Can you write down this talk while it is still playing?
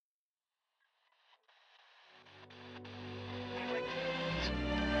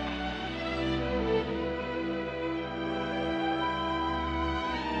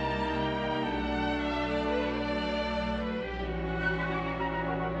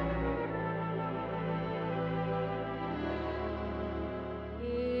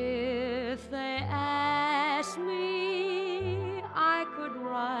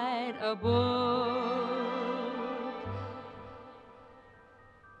above.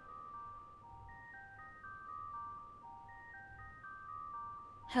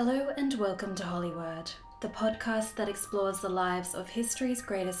 Hello and welcome to Hollyword, the podcast that explores the lives of history's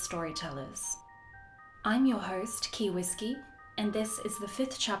greatest storytellers. I'm your host, Key Whiskey, and this is the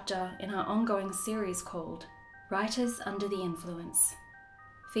 5th chapter in our ongoing series called Writers Under the Influence,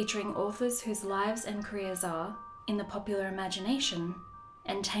 featuring authors whose lives and careers are, in the popular imagination,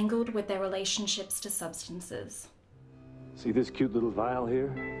 entangled with their relationships to substances. See this cute little vial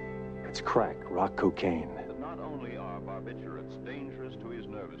here? It's crack, rock cocaine. Not only are barbiturates dangerous to his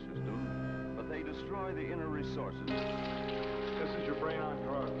nervous system, but they destroy the inner resources. This is your brain on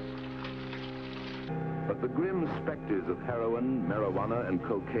drugs. But the grim specters of heroin, marijuana, and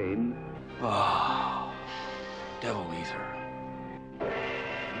cocaine... Oh, devil ether.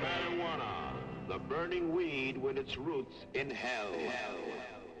 Marijuana, the burning weed with its roots in hell.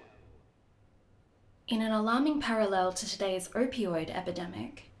 In an alarming parallel to today's opioid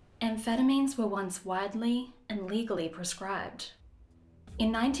epidemic, amphetamines were once widely and legally prescribed.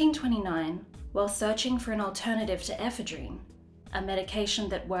 In 1929, while searching for an alternative to ephedrine, a medication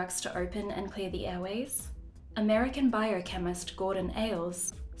that works to open and clear the airways, American biochemist Gordon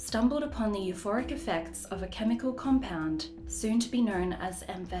Ailes stumbled upon the euphoric effects of a chemical compound soon to be known as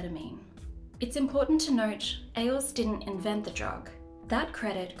amphetamine. It's important to note Ailes didn't invent the drug. That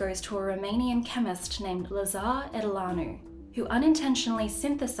credit goes to a Romanian chemist named Lazar Edelanu, who unintentionally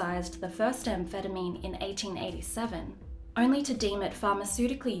synthesized the first amphetamine in 1887, only to deem it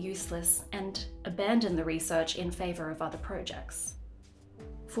pharmaceutically useless and abandon the research in favor of other projects.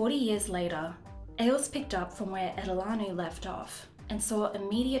 40 years later, Ailes picked up from where Edelanu left off and saw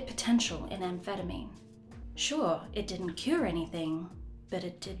immediate potential in amphetamine. Sure, it didn't cure anything, but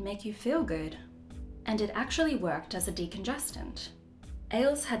it did make you feel good. And it actually worked as a decongestant.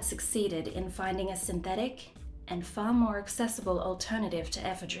 Ailes had succeeded in finding a synthetic and far more accessible alternative to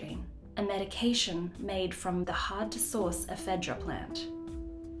ephedrine, a medication made from the hard-to-source ephedra plant.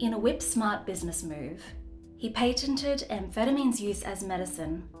 In a whip-smart business move, he patented amphetamine's use as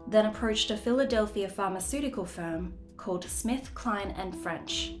medicine, then approached a Philadelphia pharmaceutical firm called Smith, Kline and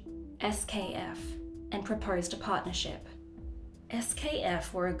French, SKF, and proposed a partnership.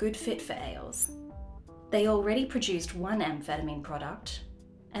 SKF were a good fit for Ailes. They already produced one amphetamine product,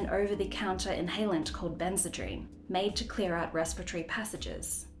 an over-the-counter inhalant called Benzedrine, made to clear out respiratory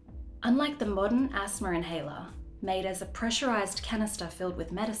passages. Unlike the modern asthma inhaler, made as a pressurized canister filled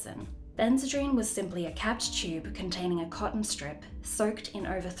with medicine, Benzedrine was simply a capped tube containing a cotton strip soaked in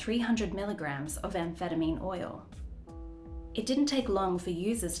over 300 milligrams of amphetamine oil. It didn't take long for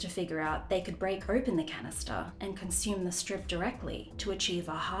users to figure out they could break open the canister and consume the strip directly to achieve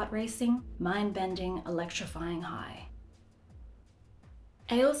a heart-racing, mind-bending, electrifying high.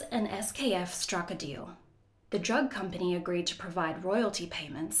 Ailes and SKF struck a deal. The drug company agreed to provide royalty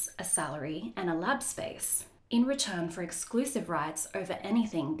payments, a salary, and a lab space in return for exclusive rights over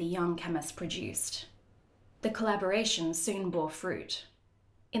anything the young chemist produced. The collaboration soon bore fruit.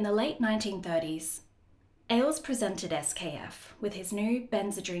 In the late 1930s, Ailes presented SKF with his new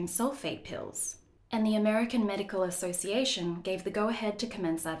Benzedrine sulfate pills, and the American Medical Association gave the go-ahead to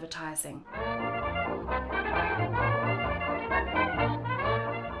commence advertising.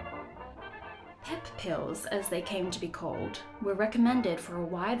 PEP pills, as they came to be called, were recommended for a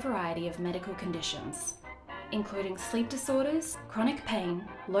wide variety of medical conditions, including sleep disorders, chronic pain,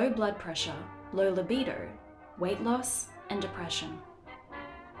 low blood pressure, low libido, weight loss, and depression.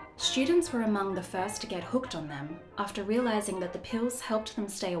 Students were among the first to get hooked on them after realizing that the pills helped them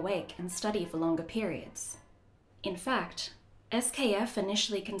stay awake and study for longer periods. In fact, SKF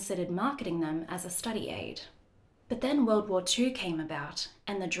initially considered marketing them as a study aid. But then World War II came about,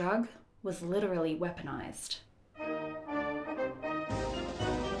 and the drug was literally weaponized.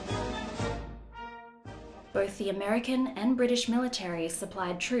 Both the American and British militaries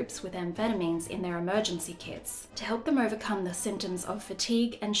supplied troops with amphetamines in their emergency kits to help them overcome the symptoms of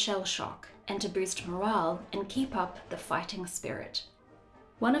fatigue and shell shock, and to boost morale and keep up the fighting spirit.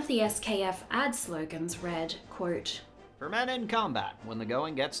 One of the SKF ad slogans read, quote, "For men in combat when the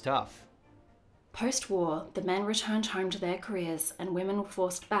going gets tough." Post-war, the men returned home to their careers and women were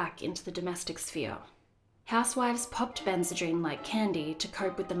forced back into the domestic sphere. Housewives popped Benzedrine like candy to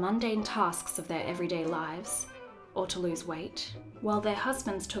cope with the mundane tasks of their everyday lives, or to lose weight, while their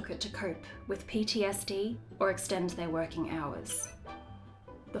husbands took it to cope with PTSD or extend their working hours.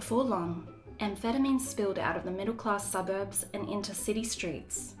 Before long, amphetamine spilled out of the middle-class suburbs and into city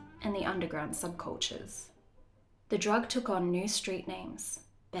streets and the underground subcultures. The drug took on new street names: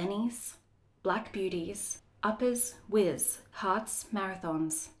 Bennies, Black Beauties, Uppers, Whiz, Hearts,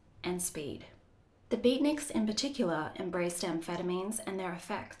 Marathons, and speed. The beatniks in particular embraced amphetamines and their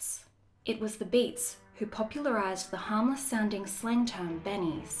effects. It was the Beats who popularized the harmless-sounding slang term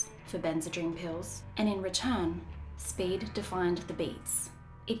bennies for Benzedrine pills, and in return, speed defined the Beats.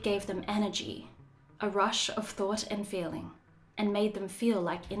 It gave them energy, a rush of thought and feeling, and made them feel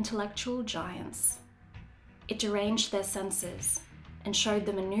like intellectual giants. It deranged their senses and showed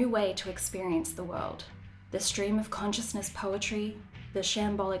them a new way to experience the world. The stream of consciousness poetry, the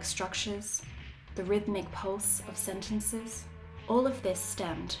shambolic structures, the rhythmic pulse of sentences, all of this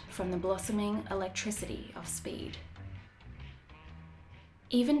stemmed from the blossoming electricity of speed.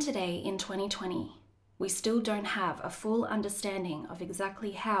 Even today in 2020, we still don't have a full understanding of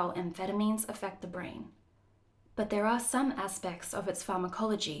exactly how amphetamines affect the brain, but there are some aspects of its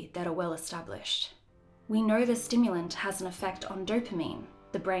pharmacology that are well established. We know the stimulant has an effect on dopamine,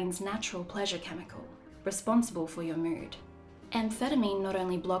 the brain's natural pleasure chemical, responsible for your mood. Amphetamine not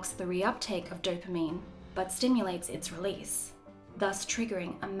only blocks the reuptake of dopamine, but stimulates its release, thus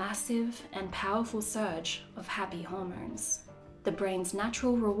triggering a massive and powerful surge of happy hormones. The brain's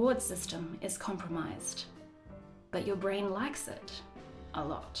natural reward system is compromised, but your brain likes it a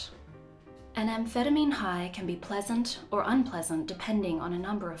lot. An amphetamine high can be pleasant or unpleasant depending on a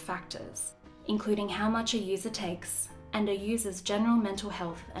number of factors, including how much a user takes and a user's general mental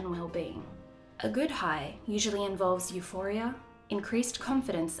health and well-being. A good high usually involves euphoria, increased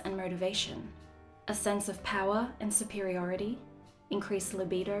confidence and motivation, a sense of power and superiority, increased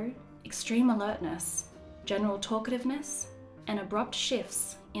libido, extreme alertness, general talkativeness, and abrupt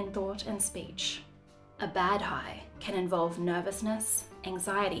shifts in thought and speech. A bad high can involve nervousness,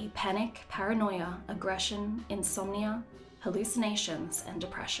 anxiety, panic, paranoia, aggression, insomnia, hallucinations, and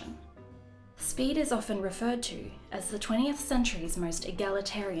depression. Speed is often referred to as the 20th century's most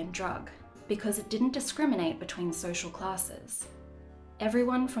egalitarian drug because it didn't discriminate between social classes.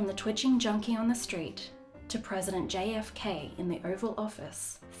 Everyone from the twitching junkie on the street to President JFK in the Oval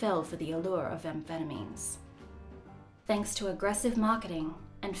Office fell for the allure of amphetamines. Thanks to aggressive marketing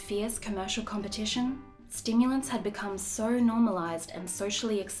and fierce commercial competition, stimulants had become so normalized and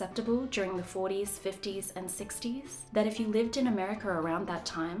socially acceptable during the 40s, 50s, and 60s that if you lived in America around that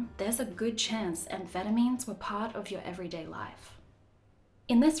time, there's a good chance amphetamines were part of your everyday life.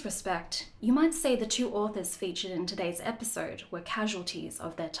 In this respect, you might say the two authors featured in today's episode were casualties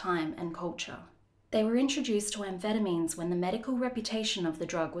of their time and culture. They were introduced to amphetamines when the medical reputation of the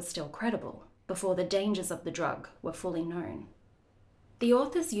drug was still credible, before the dangers of the drug were fully known. The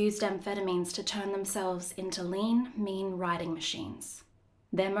authors used amphetamines to turn themselves into lean, mean writing machines.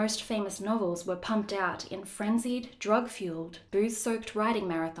 Their most famous novels were pumped out in frenzied, drug-fueled, booze-soaked writing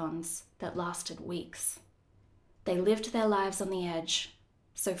marathons that lasted weeks. They lived their lives on the edge,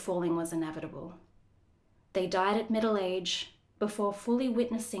 so falling was inevitable. They died at middle age before fully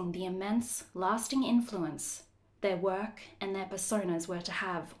witnessing the immense, lasting influence their work and their personas were to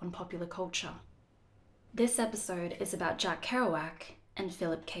have on popular culture. This episode is about Jack Kerouac and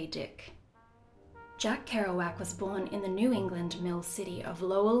Philip K. Dick. Jack Kerouac was born in the New England mill city of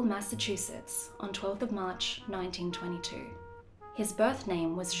Lowell, Massachusetts on 12th of March, 1922. His birth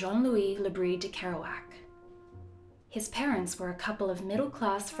name was Jean-Louis Lebris de Kerouac. His parents were a couple of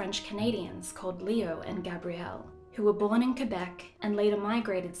middle-class French Canadians called Leo and Gabrielle, who were born in Quebec and later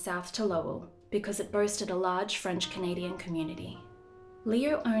migrated south to Lowell because it boasted a large French-Canadian community.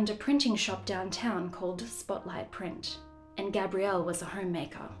 Leo owned a printing shop downtown called Spotlight Print, and Gabrielle was a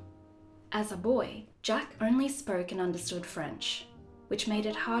homemaker. As a boy, Jack only spoke and understood French, which made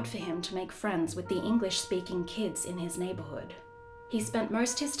it hard for him to make friends with the English-speaking kids in his neighborhood. He spent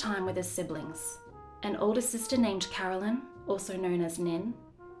most his time with his siblings, an older sister named Carolyn, also known as Nin,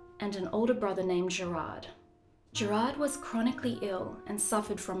 and an older brother named Gerard. Gerard was chronically ill and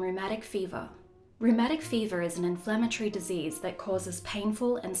suffered from rheumatic fever. Rheumatic fever is an inflammatory disease that causes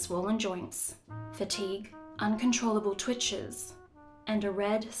painful and swollen joints, fatigue, uncontrollable twitches, and a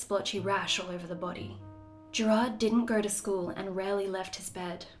red, splotchy rash all over the body. Gerard didn't go to school and rarely left his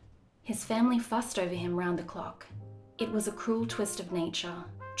bed. His family fussed over him round the clock. It was a cruel twist of nature.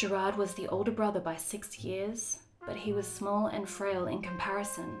 Gerard was the older brother by 6 years, but he was small and frail in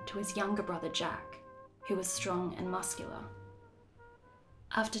comparison to his younger brother Jack, who was strong and muscular.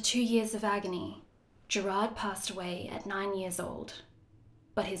 After 2 years of agony, Gerard passed away at 9 years old,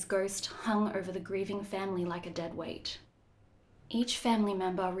 but his ghost hung over the grieving family like a dead weight. Each family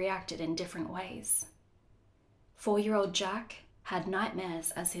member reacted in different ways. 4-year-old Jack had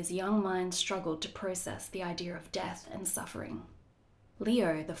nightmares as his young mind struggled to process the idea of death and suffering.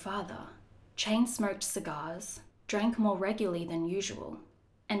 Leo, the father, chain-smoked cigars, drank more regularly than usual,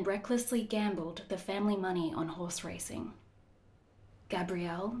 and recklessly gambled the family money on horse racing.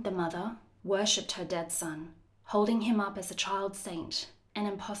 Gabrielle, the mother, worshipped her dead son, holding him up as a child saint, an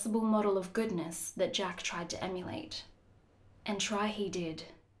impossible model of goodness that Jack tried to emulate. And try he did.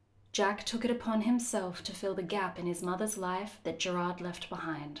 Jack took it upon himself to fill the gap in his mother's life that Gerard left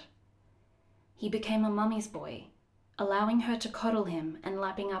behind. He became a mummy's boy, allowing her to coddle him and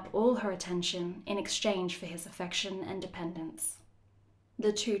lapping up all her attention in exchange for his affection and dependence.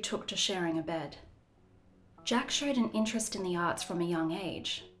 The two took to sharing a bed. Jack showed an interest in the arts from a young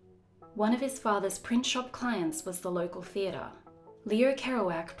age. One of his father's print shop clients was the local theatre. Leo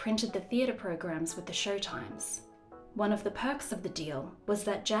Kerouac printed the theatre programs with the showtimes. One of the perks of the deal was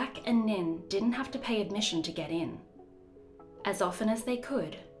that Jack and Nin didn't have to pay admission to get in. As often as they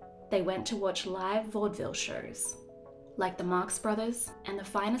could, they went to watch live vaudeville shows, like the Marx Brothers and the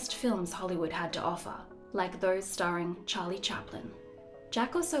finest films Hollywood had to offer, like those starring Charlie Chaplin.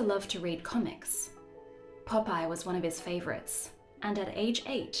 Jack also loved to read comics. Popeye was one of his favorites, and at age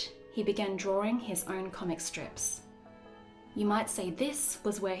 8, he began drawing his own comic strips. You might say this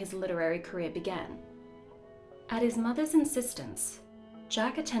was where his literary career began. At his mother's insistence,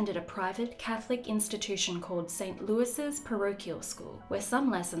 Jack attended a private Catholic institution called St. Louis's Parochial School, where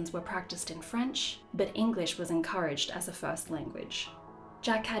some lessons were practiced in French, but English was encouraged as a first language.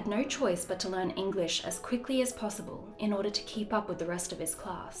 Jack had no choice but to learn English as quickly as possible in order to keep up with the rest of his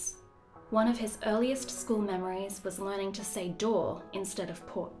class. One of his earliest school memories was learning to say door instead of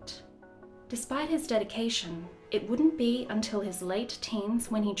port. Despite his dedication, it wouldn't be until his late teens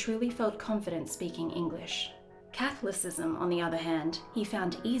when he truly felt confident speaking English. Catholicism, on the other hand, he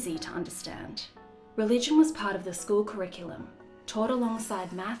found easy to understand. Religion was part of the school curriculum, taught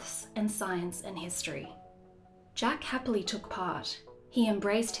alongside maths and science and history. Jack happily took part. He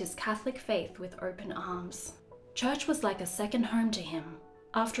embraced his Catholic faith with open arms. Church was like a second home to him.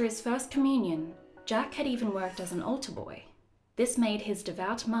 After his first communion, Jack had even worked as an altar boy. This made his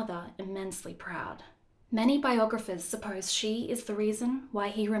devout mother immensely proud. Many biographers suppose she is the reason why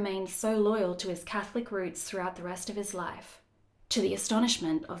he remained so loyal to his Catholic roots throughout the rest of his life, to the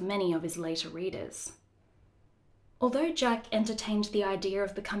astonishment of many of his later readers. Although Jack entertained the idea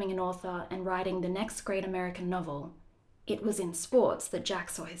of becoming an author and writing the next great American novel, it was in sports that Jack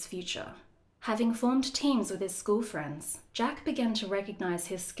saw his future. Having formed teams with his school friends, Jack began to recognize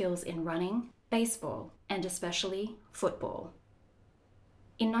his skills in running, baseball, and especially football.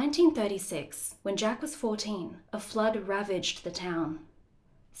 In 1936, when Jack was 14, a flood ravaged the town.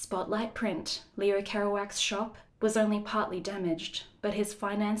 Spotlight Print, Leo Kerouac's shop, was only partly damaged, but his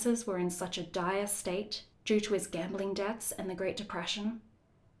finances were in such a dire state, due to his gambling debts and the Great Depression,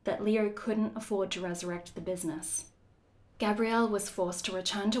 that Leo couldn't afford to resurrect the business. Gabrielle was forced to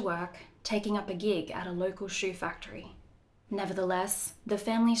return to work, taking up a gig at a local shoe factory. Nevertheless, the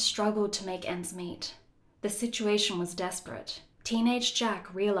family struggled to make ends meet. The situation was desperate. Teenage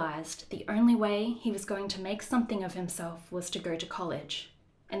Jack realized the only way he was going to make something of himself was to go to college,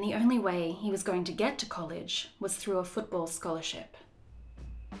 and the only way he was going to get to college was through a football scholarship.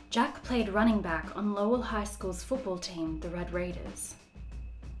 Jack played running back on Lowell High School's football team, the Red Raiders.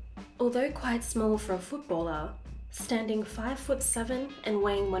 Although quite small for a footballer, standing 5'7" and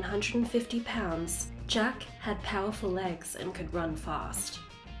weighing 150 pounds, Jack had powerful legs and could run fast.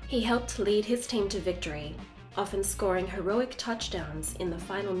 He helped lead his team to victory, often scoring heroic touchdowns in the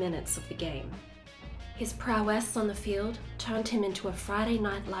final minutes of the game. His prowess on the field turned him into a Friday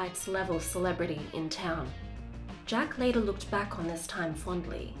Night Lights level celebrity in town. Jack later looked back on this time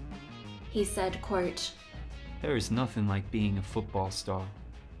fondly. He said, quote, "There is nothing like being a football star,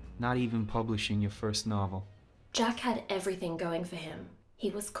 not even publishing your first novel." Jack had everything going for him. He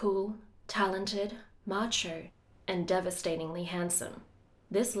was cool, talented, macho, and devastatingly handsome.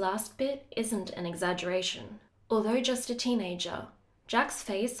 This last bit isn't an exaggeration. Although just a teenager, Jack's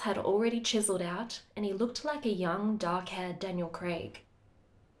face had already chiseled out and he looked like a young, dark-haired Daniel Craig.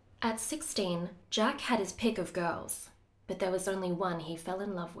 At 16, Jack had his pick of girls, but there was only one he fell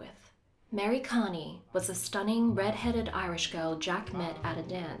in love with. Mary Carney was a stunning, red-headed Irish girl Jack met at a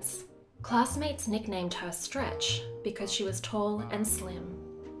dance. Classmates nicknamed her Stretch because she was tall and slim.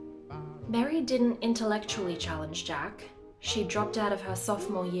 Mary didn't intellectually challenge Jack. She dropped out of her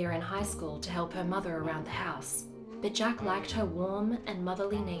sophomore year in high school to help her mother around the house, but Jack liked her warm and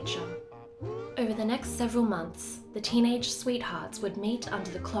motherly nature. Over the next several months, the teenage sweethearts would meet under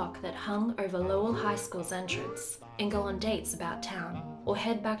the clock that hung over Lowell High School's entrance and go on dates about town, or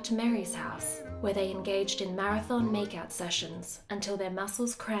head back to Mary's house, where they engaged in marathon makeout sessions until their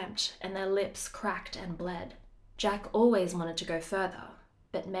muscles cramped and their lips cracked and bled. Jack always wanted to go further,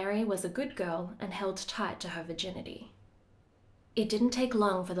 but Mary was a good girl and held tight to her virginity. It didn't take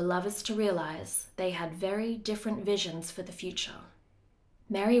long for the lovers to realize they had very different visions for the future.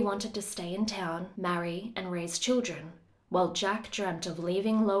 Mary wanted to stay in town, marry, and raise children, while Jack dreamt of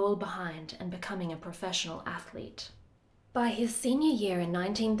leaving Lowell behind and becoming a professional athlete. By his senior year in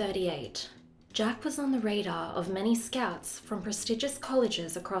 1938, Jack was on the radar of many scouts from prestigious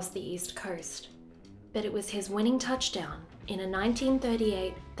colleges across the East Coast. But it was his winning touchdown in a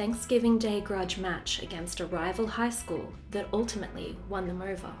 1938 Thanksgiving Day grudge match against a rival high school that ultimately won them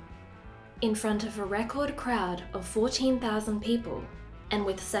over. In front of a record crowd of 14,000 people, and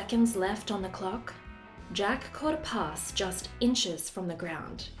with seconds left on the clock, Jack caught a pass just inches from the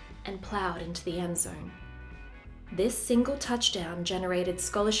ground and plowed into the end zone. This single touchdown generated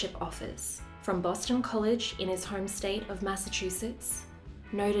scholarship offers from Boston College in his home state of Massachusetts,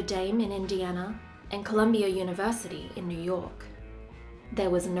 Notre Dame in Indiana, and Columbia University in New York. There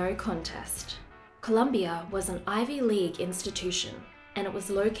was no contest. Columbia was an Ivy League institution, and it was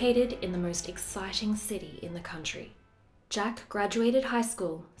located in the most exciting city in the country. Jack graduated high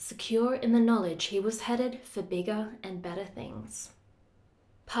school, secure in the knowledge he was headed for bigger and better things.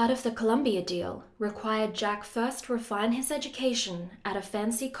 Part of the Columbia deal required Jack first refine his education at a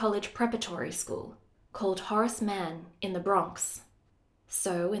fancy college preparatory school called Horace Mann in the Bronx.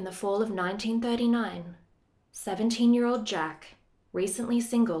 So, in the fall of 1939, 17-year-old Jack, recently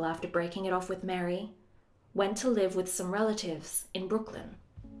single after breaking it off with Mary, went to live with some relatives in Brooklyn.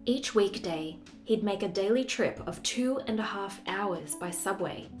 Each weekday, he'd make a daily trip of 2.5 hours by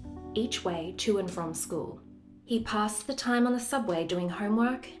subway, each way to and from school. He passed the time on the subway doing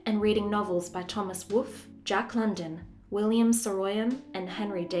homework and reading novels by Thomas Wolfe, Jack London, William Saroyan, and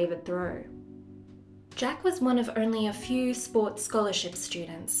Henry David Thoreau. Jack was one of only a few sports scholarship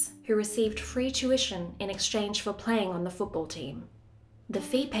students who received free tuition in exchange for playing on the football team. The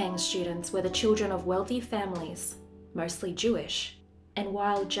fee-paying students were the children of wealthy families, mostly Jewish, and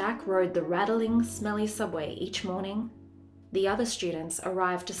while Jack rode the rattling, smelly subway each morning, the other students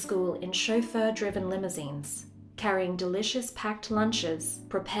arrived to school in chauffeur-driven limousines, carrying delicious packed lunches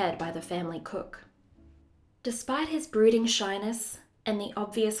prepared by the family cook. Despite his brooding shyness and the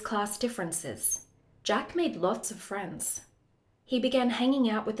obvious class differences, Jack made lots of friends. He began hanging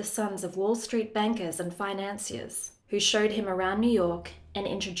out with the sons of Wall Street bankers and financiers, who showed him around New York and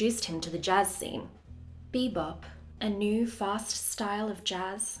introduced him to the jazz scene. Bebop, a new, fast style of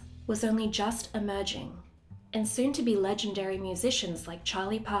jazz, was only just emerging, and soon-to-be legendary musicians like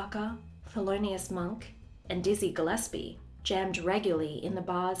Charlie Parker, Thelonious Monk, and Dizzy Gillespie jammed regularly in the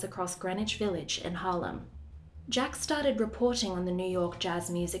bars across Greenwich Village and Harlem. Jack started reporting on the New York jazz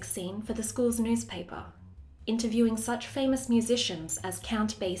music scene for the school's newspaper, interviewing such famous musicians as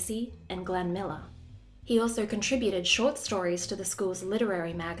Count Basie and Glenn Miller. He also contributed short stories to the school's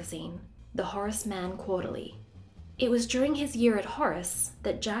literary magazine, the Horace Mann Quarterly. It was during his year at Horace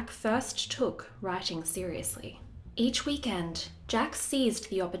that Jack first took writing seriously. Each weekend, Jack seized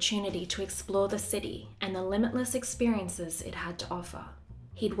the opportunity to explore the city and the limitless experiences it had to offer.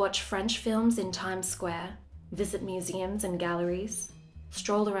 He'd watch French films in Times Square, visit museums and galleries,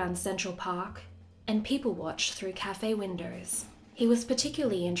 stroll around Central Park, and people watch through cafe windows. He was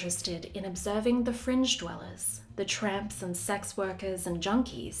particularly interested in observing the fringe dwellers, the tramps and sex workers and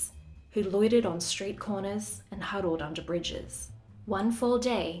junkies who loitered on street corners and huddled under bridges. One fall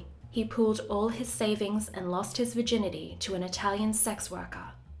day, he pooled all his savings and lost his virginity to an Italian sex worker,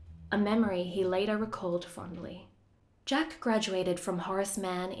 a memory he later recalled fondly. Jack graduated from Horace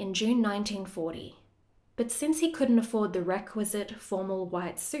Mann in June 1940, but since he couldn't afford the requisite formal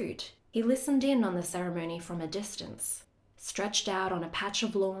white suit, he listened in on the ceremony from a distance, stretched out on a patch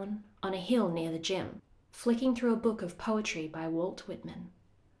of lawn on a hill near the gym, flicking through a book of poetry by Walt Whitman.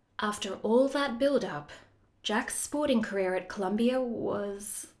 After all that build-up, Jack's sporting career at Columbia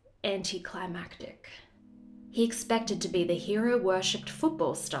was anticlimactic. He expected to be the hero-worshipped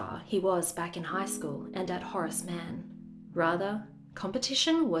football star he was back in high school and at Horace Mann. Rather,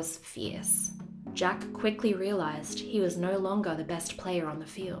 competition was fierce. Jack quickly realized he was no longer the best player on the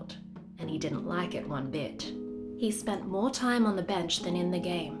field, and he didn't like it one bit. He spent more time on the bench than in the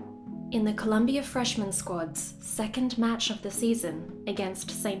game. In the Columbia freshman squad's second match of the season against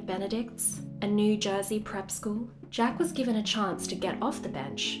St. Benedict's, a New Jersey prep school, Jack was given a chance to get off the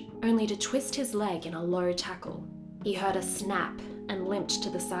bench, only to twist his leg in a low tackle. He heard a snap and limped to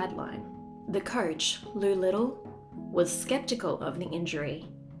the sideline. The coach, Lou Little, was skeptical of the injury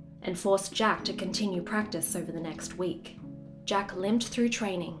and forced Jack to continue practice over the next week. Jack limped through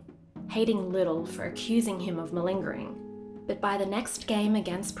training, hating Little for accusing him of malingering. But by the next game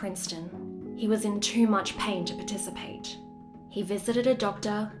against Princeton, he was in too much pain to participate. He visited a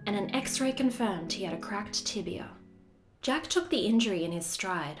doctor and an X-ray confirmed he had a cracked tibia. Jack took the injury in his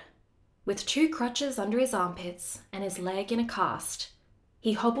stride. With 2 crutches under his armpits and his leg in a cast,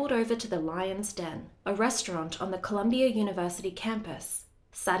 He hobbled over to the Lion's Den, a restaurant on the Columbia University campus,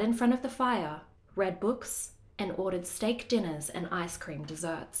 sat in front of the fire, read books, and ordered steak dinners and ice cream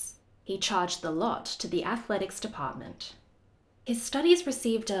desserts. He charged the lot to the athletics department. His studies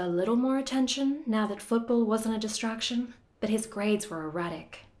received a little more attention now that football wasn't a distraction, but his grades were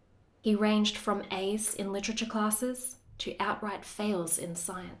erratic. He ranged from A's in literature classes to outright fails in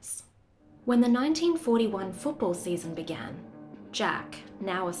science. When the 1941 football season began, Jack,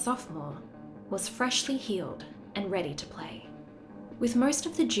 now a sophomore, was freshly healed and ready to play. With most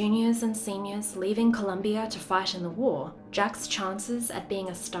of the juniors and seniors leaving Columbia to fight in the war, Jack's chances at being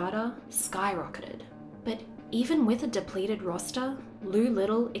a starter skyrocketed. But even with a depleted roster, Lou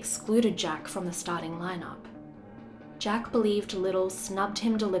Little excluded Jack from the starting lineup. Jack believed Little snubbed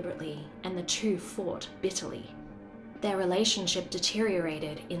him deliberately, and the two fought bitterly. Their relationship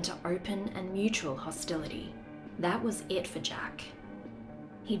deteriorated into open and mutual hostility. That was it for Jack.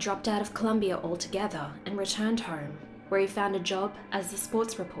 He dropped out of Columbia altogether and returned home, where he found a job as the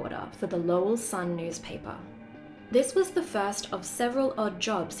sports reporter for the Lowell Sun newspaper. This was the first of several odd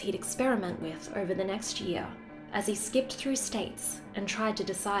jobs he'd experiment with over the next year, as he skipped through states and tried to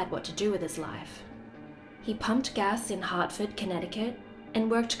decide what to do with his life. He pumped gas in Hartford, Connecticut, and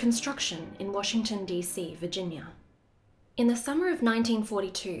worked construction in Washington, D.C., Virginia. In the summer of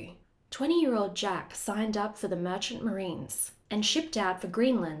 1942, 20-year-old Jack signed up for the Merchant Marines and shipped out for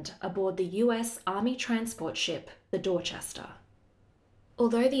Greenland aboard the U.S. Army transport ship, the Dorchester.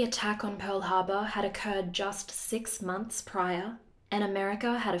 Although the attack on Pearl Harbor had occurred just 6 months prior, and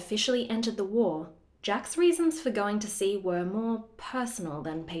America had officially entered the war, Jack's reasons for going to sea were more personal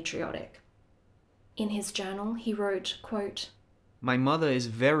than patriotic. In his journal, he wrote, quote, My mother is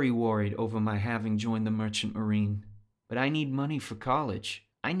very worried over my having joined the Merchant Marine, but I need money for college.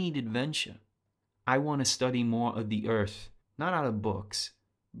 I need adventure. I want to study more of the earth, not out of books,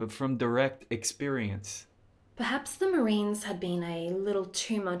 but from direct experience. Perhaps the Marines had been a little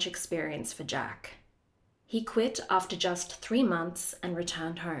too much experience for Jack. He quit after just 3 months and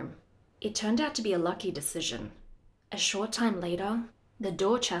returned home. It turned out to be a lucky decision. A short time later, the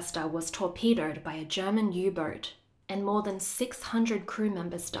Dorchester was torpedoed by a German U-boat, and more than 600 crew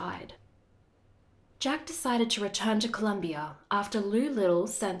members died. Jack decided to return to Columbia after Lou Little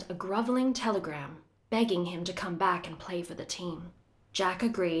sent a groveling telegram begging him to come back and play for the team. Jack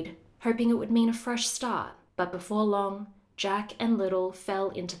agreed, hoping it would mean a fresh start, but before long, Jack and Little fell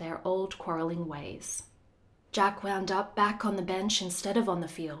into their old quarreling ways. Jack wound up back on the bench instead of on the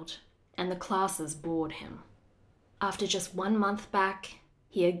field, and the classes bored him. After just 1 month back,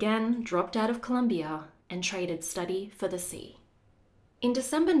 he again dropped out of Columbia and traded study for the sea. In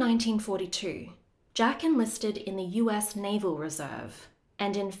December 1942, Jack enlisted in the U.S. Naval Reserve,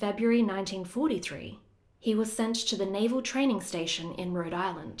 and in February 1943, he was sent to the Naval Training Station in Rhode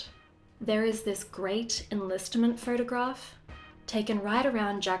Island. There is this great enlistment photograph taken right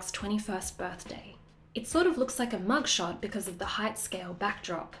around Jack's 21st birthday. It sort of looks like a mugshot because of the height scale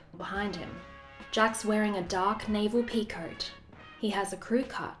backdrop behind him. Jack's wearing a dark naval peacoat. He has a crew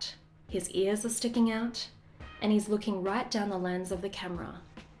cut, his ears are sticking out, and he's looking right down the lens of the camera.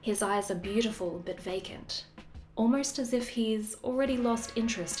 His eyes are beautiful but vacant, almost as if he's already lost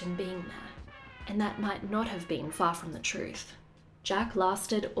interest in being there. And that might not have been far from the truth. Jack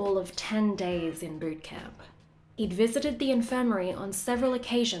lasted all of 10 days in boot camp. He'd visited the infirmary on several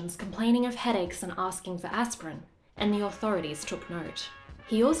occasions complaining of headaches and asking for aspirin, and the authorities took note.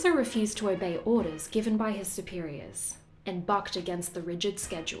 He also refused to obey orders given by his superiors, and bucked against the rigid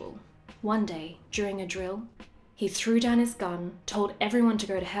schedule. One day, during a drill, he threw down his gun, told everyone to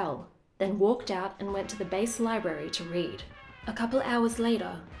go to hell, then walked out and went to the base library to read. A couple hours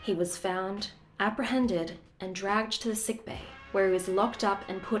later, he was found, apprehended, and dragged to the sickbay, where he was locked up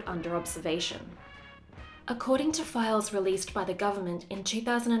and put under observation. According to files released by the government in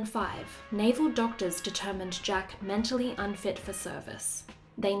 2005, naval doctors determined Jack mentally unfit for service.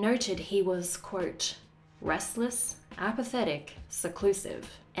 They noted he was, quote, restless, apathetic, seclusive,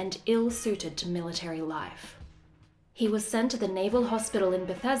 and ill-suited to military life. He was sent to the Naval Hospital in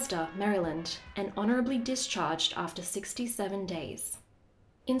Bethesda, Maryland, and honorably discharged after 67 days.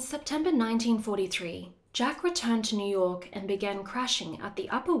 In September 1943, Jack returned to New York and began crashing at the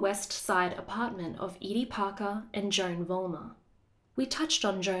Upper West Side apartment of Edie Parker and Joan Vollmer. We touched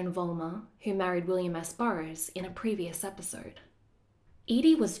on Joan Vollmer, who married William S. Burroughs, in a previous episode.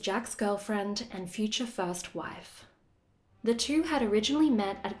 Edie was Jack's girlfriend and future first wife. The two had originally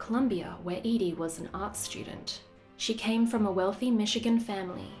met at Columbia, where Edie was an art student. She came from a wealthy Michigan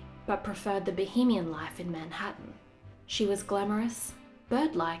family, but preferred the bohemian life in Manhattan. She was glamorous,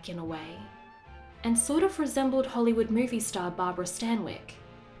 bird-like in a way, and sort of resembled Hollywood movie star Barbara Stanwyck,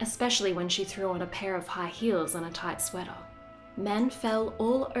 especially when she threw on a pair of high heels and a tight sweater. Men fell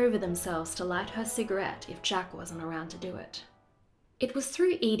all over themselves to light her cigarette if Jack wasn't around to do it. It was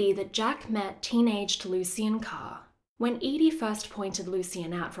through Edie that Jack met teenaged Lucien Carr. When Edie first pointed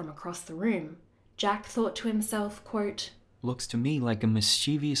Lucien out from across the room, Jack thought to himself, quote, Looks to me like a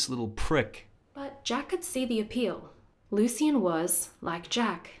mischievous little prick. but Jack could see the appeal. Lucien was, like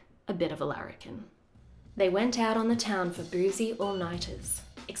Jack, a bit of a larrikin. They went out on the town for boozy all-nighters,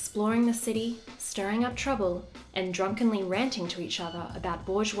 exploring the city, stirring up trouble, and drunkenly ranting to each other about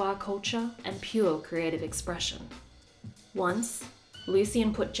bourgeois culture and pure creative expression. Once,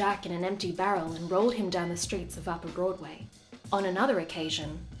 Lucien put Jack in an empty barrel and rolled him down the streets of Upper Broadway. On another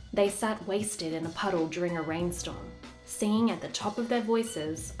occasion, they sat wasted in a puddle during a rainstorm, singing at the top of their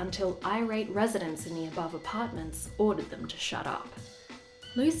voices until irate residents in the above apartments ordered them to shut up.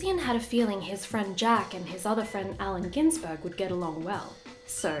 Lucien had a feeling his friend Jack and his other friend Allen Ginsberg would get along well,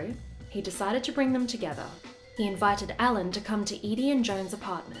 so he decided to bring them together. He invited Allen to come to Edie and Joan's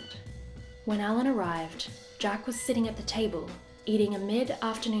apartment. When Allen arrived, Jack was sitting at the table, eating a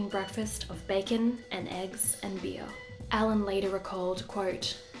mid-afternoon breakfast of bacon and eggs and beer. Allen later recalled,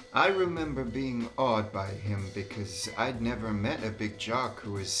 quote, I remember being awed by him because I'd never met a big jock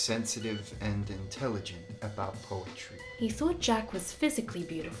who was sensitive and intelligent about poetry. He thought Jack was physically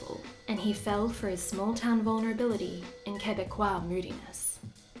beautiful, and he fell for his small-town vulnerability and Quebecois moodiness.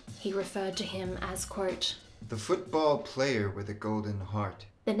 He referred to him as, quote, the football player with a golden heart.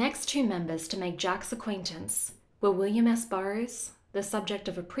 The next two members to make Jack's acquaintance were William S. Burroughs, the subject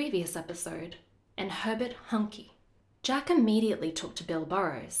of a previous episode, and Herbert Huncke. Jack immediately took to Bill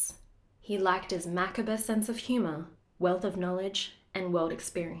Burroughs. He liked his macabre sense of humor, wealth of knowledge, and world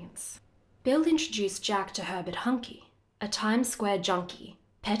experience. Bill introduced Jack to Herbert Huncke, a Times Square junkie,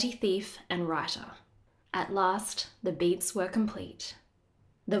 petty thief, and writer. At last, the beats were complete.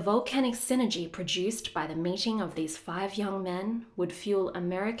 The volcanic synergy produced by the meeting of these five young men would fuel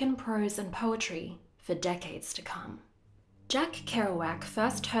American prose and poetry for decades to come. Jack Kerouac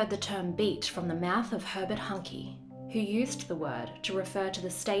first heard the term beat from the mouth of Herbert Huncke, who used the word to refer to the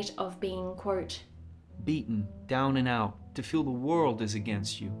state of being, quote, Beaten, down and out, to feel the world is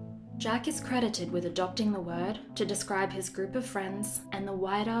against you. Jack is credited with adopting the word to describe his group of friends and the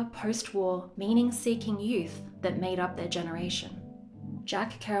wider post-war meaning-seeking youth that made up their generation.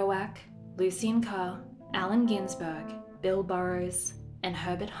 Jack Kerouac, Lucien Carr, Allen Ginsberg, Bill Burroughs, and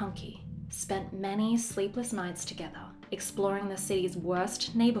Herbert Huncke spent many sleepless nights together, exploring the city's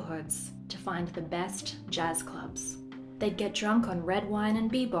worst neighborhoods to find the best jazz clubs. They'd get drunk on red wine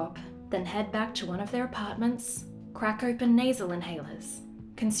and bebop, then head back to one of their apartments, crack open nasal inhalers,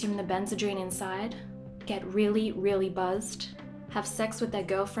 consume the Benzedrine inside, get really, really buzzed, have sex with their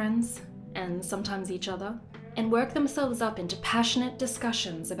girlfriends, and sometimes each other, and work themselves up into passionate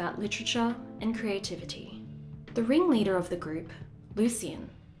discussions about literature and creativity. The ringleader of the group, Lucien,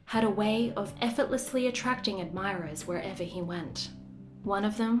 had a way of effortlessly attracting admirers wherever he went. One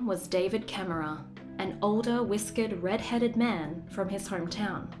of them was David Camera, an older, whiskered, red-headed man from his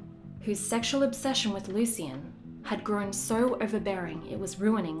hometown, whose sexual obsession with Lucien had grown so overbearing it was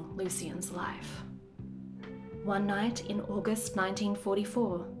ruining Lucien's life. One night in August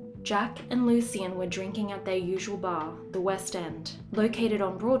 1944, Jack and Lucien were drinking at their usual bar, the West End, located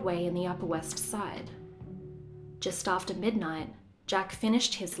on Broadway in the Upper West Side. Just after midnight, Jack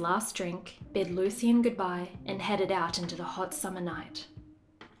finished his last drink, bid Lucien goodbye, and headed out into the hot summer night.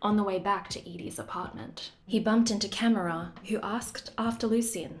 On the way back to Edie's apartment, he bumped into Camera, who asked after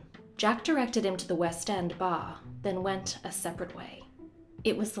Lucien. Jack directed him to the West End bar, then went a separate way.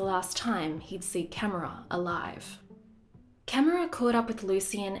 It was the last time he'd see Camera alive. Camera caught up with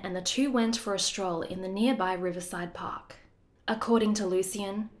Lucien and the two went for a stroll in the nearby Riverside Park. According to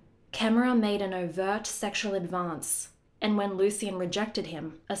Lucien, Camera made an overt sexual advance, and when Lucien rejected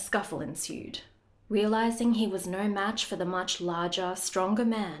him, a scuffle ensued. Realizing he was no match for the much larger, stronger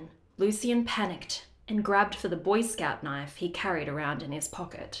man, Lucien panicked and grabbed for the Boy Scout knife he carried around in his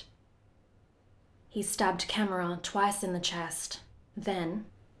pocket. He stabbed Camera twice in the chest. Then,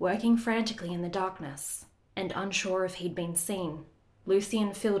 working frantically in the darkness, and unsure if he'd been seen,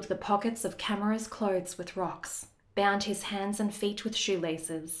 Lucien filled the pockets of Camera's clothes with rocks, bound his hands and feet with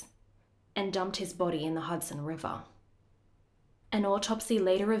shoelaces, and dumped his body in the Hudson River. An autopsy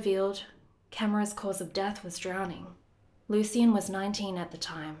later revealed Camera's cause of death was drowning. Lucien was 19 at the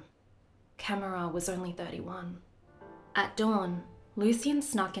time. Camera was only 31. At dawn, Lucien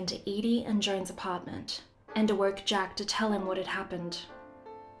snuck into Edie and Joan's apartment and awoke Jack to tell him what had happened.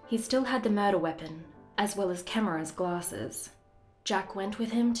 He still had the murder weapon, as well as Camera's glasses. Jack went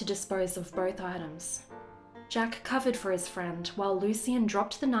with him to dispose of both items. Jack covered for his friend while Lucien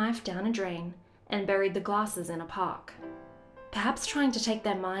dropped the knife down a drain and buried the glasses in a park. Perhaps trying to take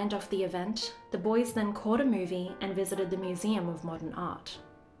their mind off the event, the boys then caught a movie and visited the Museum of Modern Art.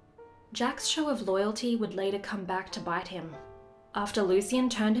 Jack's show of loyalty would later come back to bite him. After Lucien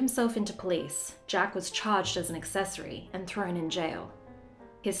turned himself into police, Jack was charged as an accessory and thrown in jail.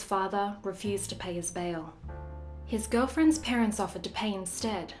 His father refused to pay his bail. His girlfriend's parents offered to pay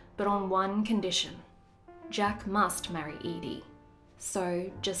instead, but on one condition. Jack must marry Edie. So,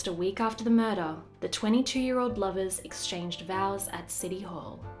 just a week after the murder, the 22-year-old lovers exchanged vows at City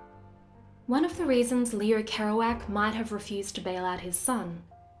Hall. One of the reasons Leo Kerouac might have refused to bail out his son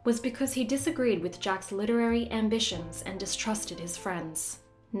was because he disagreed with Jack's literary ambitions and distrusted his friends,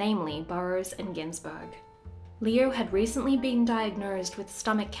 namely Burroughs and Ginsberg. Leo had recently been diagnosed with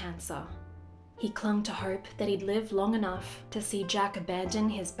stomach cancer. He clung to hope that he'd live long enough to see Jack abandon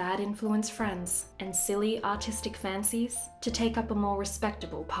his bad influence friends and silly artistic fancies to take up a more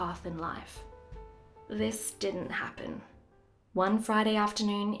respectable path in life. This didn't happen. One Friday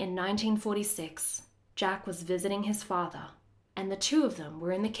afternoon in 1946, Jack was visiting his father, and the two of them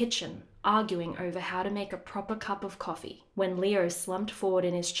were in the kitchen arguing over how to make a proper cup of coffee when Leo slumped forward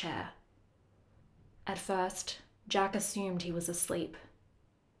in his chair. At first, Jack assumed he was asleep,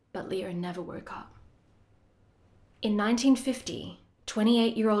 but Leo never woke up. In 1950,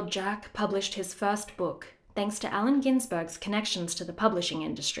 28-year-old Jack published his first book thanks to Allen Ginsberg's connections to the publishing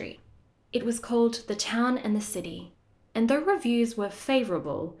industry. It was called The Town and the City, and though reviews were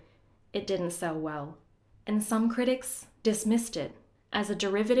favorable, it didn't sell well, and some critics dismissed it as a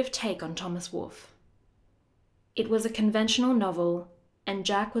derivative take on Thomas Wolfe. It was a conventional novel, and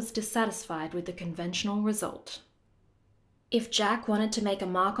Jack was dissatisfied with the conventional result. If Jack wanted to make a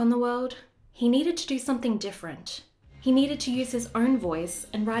mark on the world, he needed to do something different. He needed to use his own voice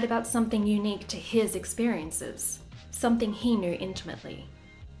and write about something unique to his experiences, something he knew intimately.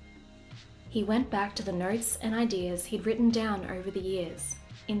 He went back to the notes and ideas he'd written down over the years,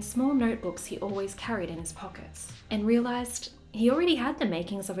 in small notebooks he always carried in his pockets, and realized he already had the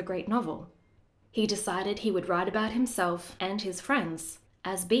makings of a great novel. He decided he would write about himself and his friends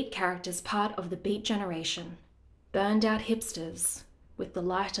as beat characters part of the Beat generation, burned out hipsters with the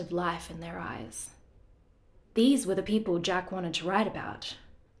light of life in their eyes. These were the people Jack wanted to write about.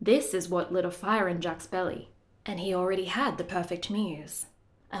 This is what lit a fire in Jack's belly, and he already had the perfect muse,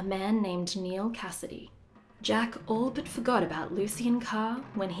 a man named Neal Cassady. Jack all but forgot about Lucien Carr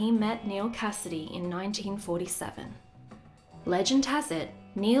when he met Neal Cassady in 1947. Legend has it,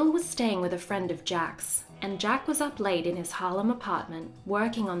 Neal was staying with a friend of Jack's, and Jack was up late in his Harlem apartment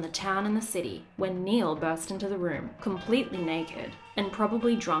working on The Town and the City when Neal burst into the room, completely naked, and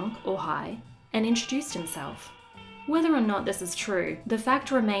probably drunk or high, and introduced himself. Whether or not this is true, the fact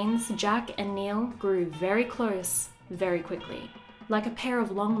remains Jack and Neal grew very close very quickly, like a pair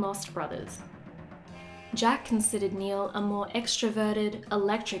of long-lost brothers. Jack considered Neal a more extroverted,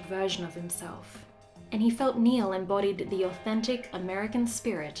 electric version of himself, and he felt Neal embodied the authentic American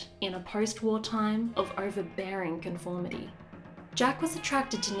spirit in a post-war time of overbearing conformity. Jack was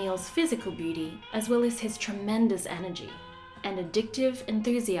attracted to Neal's physical beauty as well as his tremendous energy and addictive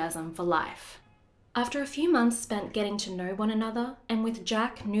enthusiasm for life. After a few months spent getting to know one another, and with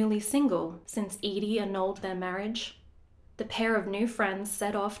Jack newly single since Edie annulled their marriage, the pair of new friends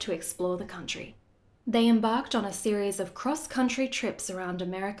set off to explore the country. They embarked on a series of cross-country trips around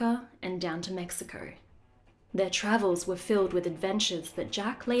America and down to Mexico. Their travels were filled with adventures that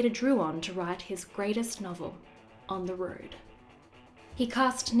Jack later drew on to write his greatest novel, On the Road. He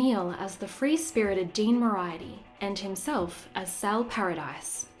cast Neal as the free-spirited Dean Moriarty and himself as Sal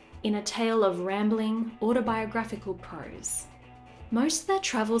Paradise in a tale of rambling, autobiographical prose. Most of their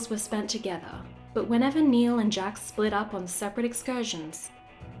travels were spent together, but whenever Neal and Jack split up on separate excursions,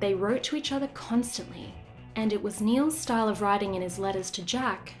 they wrote to each other constantly, and it was Neal's style of writing in his letters to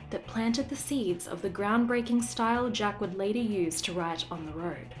Jack that planted the seeds of the groundbreaking style Jack would later use to write On the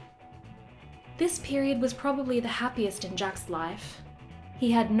Road. This period was probably the happiest in Jack's life.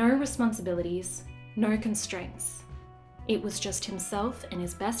 He had no responsibilities, no constraints. It was just himself and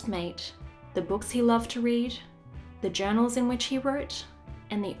his best mate, the books he loved to read, the journals in which he wrote,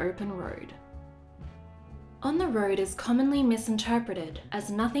 and the open road. On the Road is commonly misinterpreted as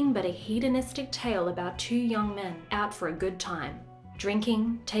nothing but a hedonistic tale about two young men out for a good time,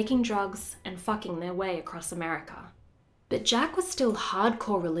 drinking, taking drugs, and fucking their way across America. But Jack was still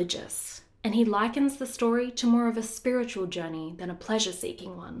hardcore religious, and he likens the story to more of a spiritual journey than a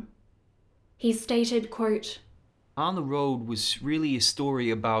pleasure-seeking one. He stated, quote, On the Road was really a story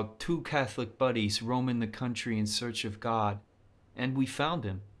about two Catholic buddies roaming the country in search of God. And we found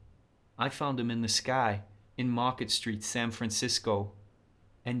him. I found him in the sky, in Market Street, San Francisco.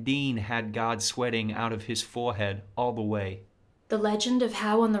 And Dean had God sweating out of his forehead all the way. The legend of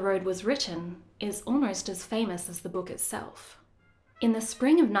how On the Road was written is almost as famous as the book itself. In the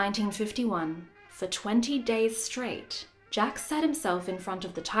spring of 1951, for 20 days straight, Jack sat himself in front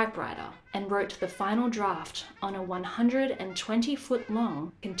of the typewriter and wrote the final draft on a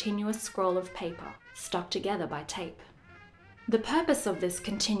 120-foot-long continuous scroll of paper stuck together by tape. The purpose of this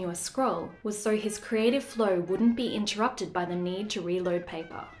continuous scroll was so his creative flow wouldn't be interrupted by the need to reload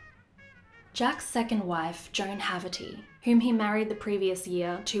paper. Jack's second wife, Joan Haverty, whom he married the previous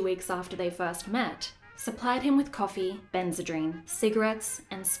year, 2 weeks after they first met, supplied him with coffee, Benzedrine, cigarettes,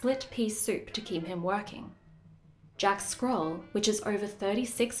 and split pea soup to keep him working. Jack's scroll, which is over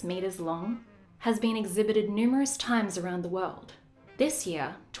 36 meters long, has been exhibited numerous times around the world. This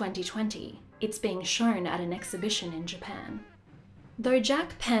year, 2020, it's being shown at an exhibition in Japan. Though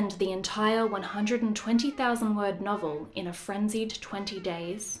Jack penned the entire 120,000-word novel in a frenzied 20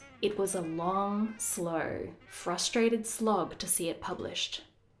 days, it was a long, slow, frustrated slog to see it published.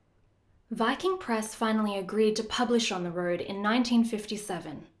 Viking Press finally agreed to publish On the Road in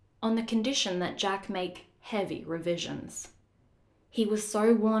 1957, on the condition that Jack make heavy revisions. He was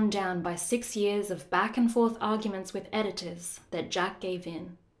so worn down by 6 years of back-and-forth arguments with editors that Jack gave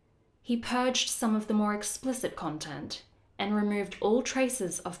in. He purged some of the more explicit content and removed all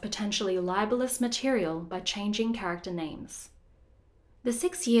traces of potentially libelous material by changing character names. The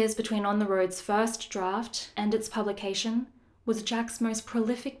 6 years between On the Road's first draft and its publication was Jack's most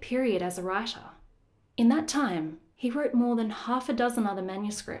prolific period as a writer. In that time, he wrote more than half a dozen other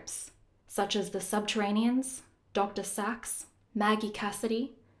manuscripts, such as The Subterraneans, Dr. Sax, Maggie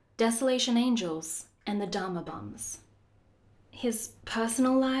Cassidy, Desolation Angels, and The Dharma Bums. His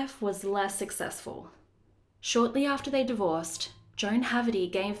personal life was less successful. Shortly after they divorced, Joan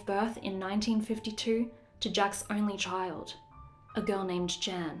Haverty gave birth in 1952 to Jack's only child, a girl named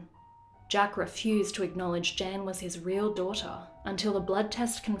Jan. Jack refused to acknowledge Jan was his real daughter until a blood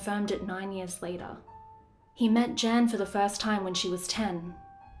test confirmed it 9 years later. He met Jan for the first time when she was 10,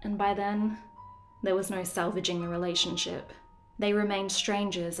 and by then, there was no salvaging the relationship. They remained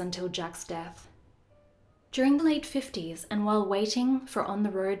strangers until Jack's death. During the late 50s, and while waiting for On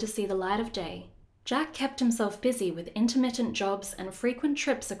the Road to see the light of day, Jack kept himself busy with intermittent jobs and frequent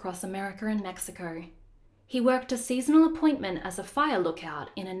trips across America and Mexico. He worked a seasonal appointment as a fire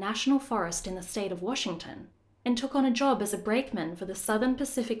lookout in a national forest in the state of Washington, and took on a job as a brakeman for the Southern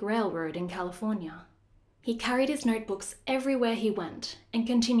Pacific Railroad in California. He carried his notebooks everywhere he went and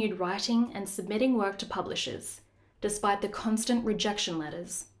continued writing and submitting work to publishers, despite the constant rejection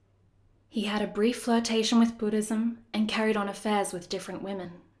letters. He had a brief flirtation with Buddhism and carried on affairs with different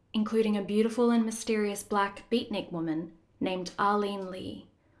women, including a beautiful and mysterious black beatnik woman named Arlene Lee,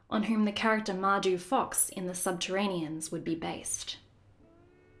 on whom the character Mardu Fox in The Subterraneans would be based.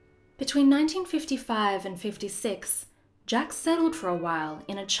 Between 1955 and 56, Jack settled for a while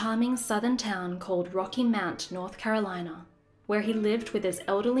in a charming southern town called Rocky Mount, North Carolina, where he lived with his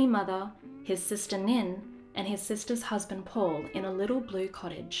elderly mother, his sister Nin, and his sister's husband Paul in a little blue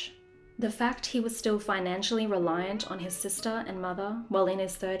cottage. The fact he was still financially reliant on his sister and mother while in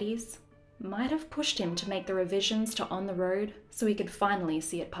his 30s might have pushed him to make the revisions to On the Road so he could finally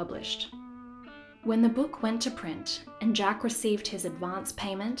see it published. When the book went to print and Jack received his advance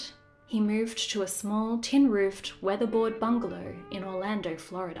payment, he moved to a small tin-roofed weatherboard bungalow in Orlando,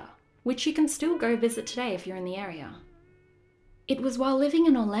 Florida, which you can still go visit today if you're in the area. It was while living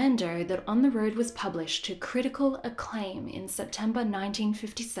in Orlando that On the Road was published to critical acclaim in September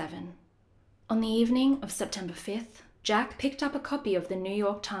 1957. On the evening of September 5th, Jack picked up a copy of the New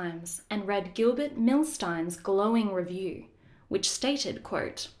York Times and read Gilbert Milstein's glowing review, which stated,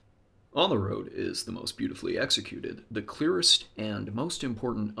 quote, On the Road is the most beautifully executed, the clearest and most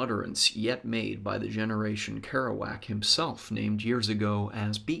important utterance yet made by the generation Kerouac himself named years ago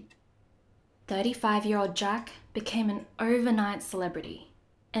as Beat. 35-year-old Jack became an overnight celebrity,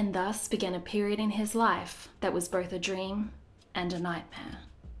 and thus began a period in his life that was both a dream and a nightmare.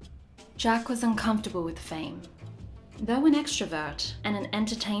 Jack was uncomfortable with fame. Though an extrovert and an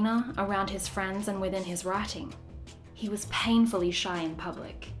entertainer around his friends and within his writing, he was painfully shy in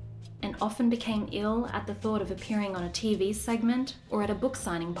public, and often became ill at the thought of appearing on a TV segment or at a book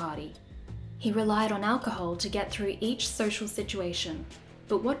signing party. He relied on alcohol to get through each social situation,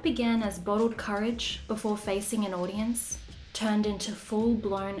 but what began as bottled courage before facing an audience turned into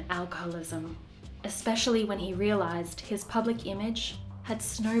full-blown alcoholism, especially when he realized his public image had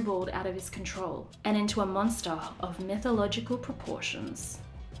snowballed out of his control and into a monster of mythological proportions.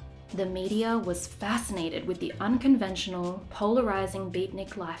 The media was fascinated with the unconventional, polarizing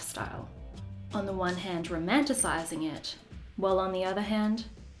beatnik lifestyle. On the one hand, romanticizing it, while on the other hand,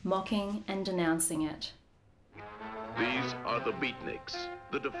 mocking and denouncing it. These are the beatniks,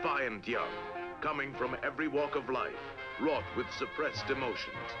 the defiant young, coming from every walk of life, wrought with suppressed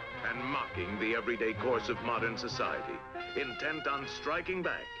emotions, and mocking the everyday course of modern society, intent on striking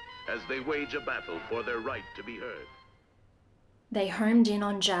back as they wage a battle for their right to be heard. They homed in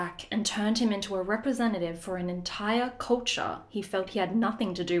on Jack and turned him into a representative for an entire culture he felt he had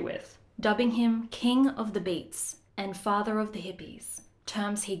nothing to do with, dubbing him King of the Beats and Father of the Hippies,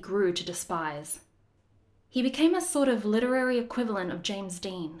 terms he grew to despise. He became a sort of literary equivalent of James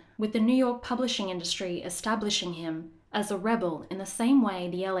Dean, with the New York publishing industry establishing him as a rebel in the same way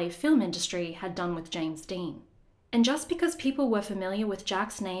the LA film industry had done with James Dean. And just because people were familiar with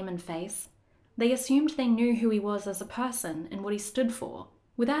Jack's name and face, they assumed they knew who he was as a person and what he stood for,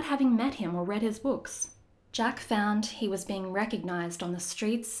 without having met him or read his books. Jack found he was being recognized on the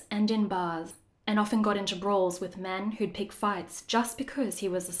streets and in bars, and often got into brawls with men who'd pick fights just because he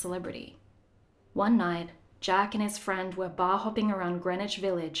was a celebrity. One night, Jack and his friend were bar hopping around Greenwich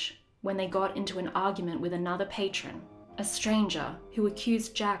Village when they got into an argument with another patron, a stranger who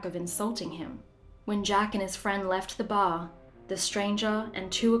accused Jack of insulting him. When Jack and his friend left the bar, the stranger and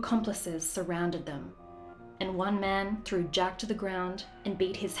two accomplices surrounded them, and one man threw Jack to the ground and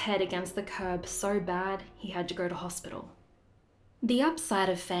beat his head against the curb so bad he had to go to hospital. The upside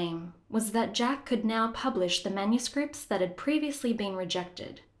of fame was that Jack could now publish the manuscripts that had previously been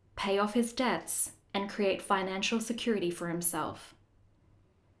rejected, pay off his debts, and create financial security for himself.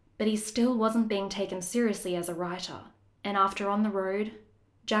 But he still wasn't being taken seriously as a writer, and after On the Road,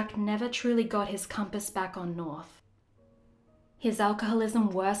 Jack never truly got his compass back on north. His alcoholism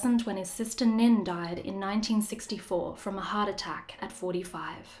worsened when his sister Nin died in 1964 from a heart attack at 45.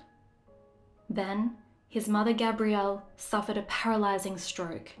 Then, his mother Gabrielle suffered a paralyzing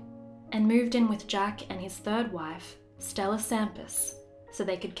stroke and moved in with Jack and his third wife, Stella Sampis, so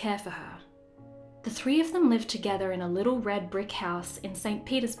they could care for her. The three of them lived together in a little red brick house in St.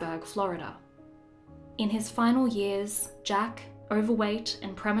 Petersburg, Florida. In his final years, Jack, overweight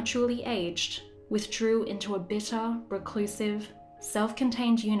and prematurely aged, withdrew into a bitter, reclusive,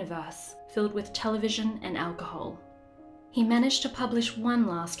 self-contained universe filled with television and alcohol. He managed to publish one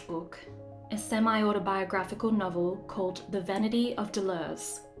last book, a semi-autobiographical novel called The Vanity of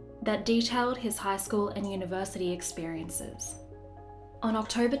Deleuze, that detailed his high school and university experiences. On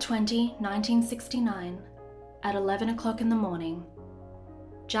October 20, 1969, at 11 o'clock in the morning,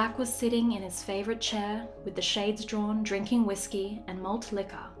 Jack was sitting in his favorite chair with the shades drawn, drinking whiskey and malt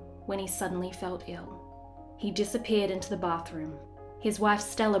liquor when he suddenly felt ill. He disappeared into the bathroom. His wife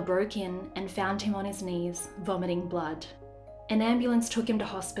Stella broke in and found him on his knees, vomiting blood. An ambulance took him to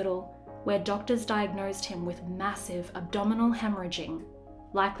hospital, where doctors diagnosed him with massive abdominal hemorrhaging,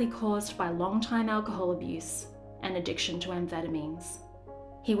 likely caused by long-time alcohol abuse and addiction to amphetamines.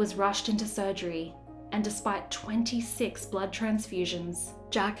 He was rushed into surgery, and despite 26 blood transfusions,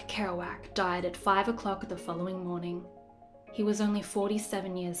 Jack Kerouac died at 5 o'clock the following morning. He was only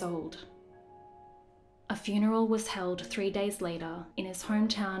 47 years old. A funeral was held 3 days later in his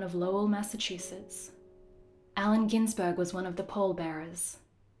hometown of Lowell, Massachusetts. Allen Ginsberg was one of the pallbearers.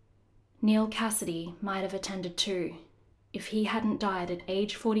 Neal Cassady might have attended too, if he hadn't died at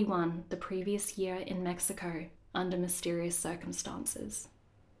age 41 the previous year in Mexico under mysterious circumstances.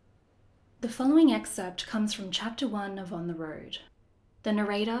 The following excerpt comes from Chapter 1 of On the Road. The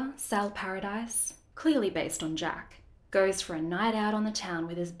narrator, Sal Paradise, clearly based on Jack, goes for a night out on the town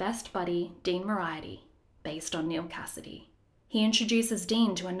with his best buddy, Dean Moriarty, based on Neal Cassady. He introduces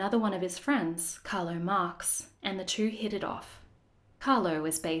Dean to another one of his friends, Carlo Marx, and the two hit it off. Carlo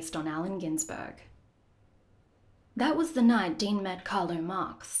is based on Allen Ginsberg. That was the night Dean met Carlo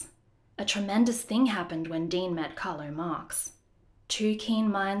Marx. A tremendous thing happened when Dean met Carlo Marx. Two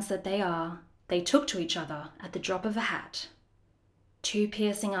keen minds that they are, they took to each other at the drop of a hat. Two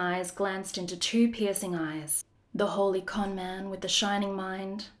piercing eyes glanced into two piercing eyes, the holy con man with the shining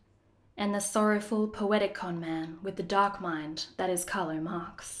mind, and the sorrowful, poetic con man with the dark mind that is Carlo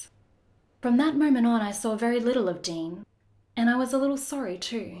Marx. From that moment on, I saw very little of Dean, and I was a little sorry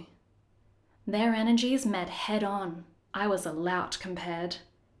too. Their energies met head on. I was a lout compared.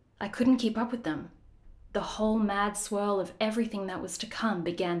 I couldn't keep up with them. The whole mad swirl of everything that was to come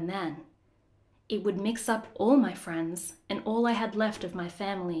began then. It would mix up all my friends and all I had left of my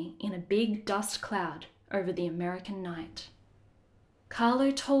family in a big dust cloud over the American night.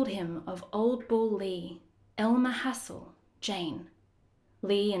 Carlo told him of Old Bull Lee, Elmer Hassel, Jane,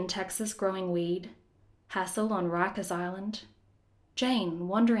 Lee in Texas growing weed, Hassel on Rikers Island, Jane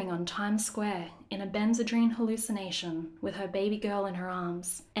wandering on Times Square in a Benzedrine hallucination with her baby girl in her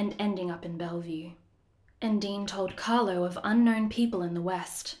arms and ending up in Bellevue. And Dean told Carlo of unknown people in the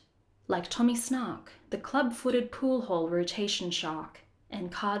West, like Tommy Snark, the club-footed pool hall rotation shark,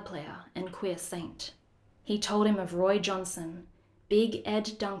 and card player and queer saint. He told him of Roy Johnson, Big Ed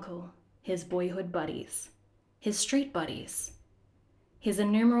Dunkel, his boyhood buddies, his street buddies, his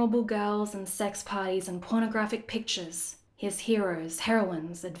innumerable girls and sex parties and pornographic pictures, his heroes,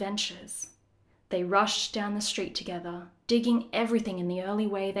 heroines, adventures. They rushed down the street together, digging everything in the early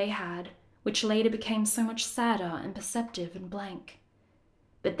way they had, which later became so much sadder and perceptive and blank.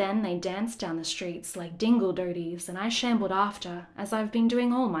 But then they danced down the streets like dingle-doties, and I shambled after, as I've been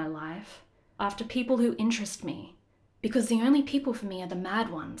doing all my life, after people who interest me, because the only people for me are the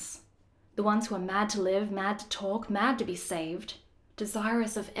mad ones, the ones who are mad to live, mad to talk, mad to be saved,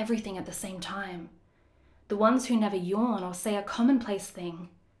 desirous of everything at the same time, the ones who never yawn or say a commonplace thing,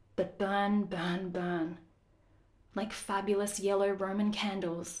 but burn, burn, burn, like fabulous yellow Roman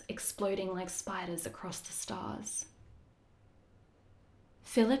candles exploding like spiders across the stars.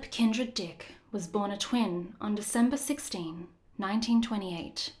 Philip Kindred Dick was born a twin on December 16,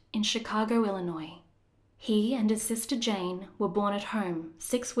 1928, in Chicago, Illinois. He and his sister Jane were born at home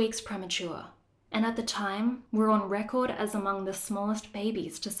 6 weeks premature, and at the time were on record as among the smallest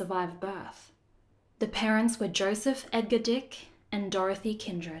babies to survive birth. The parents were Joseph Edgar Dick and Dorothy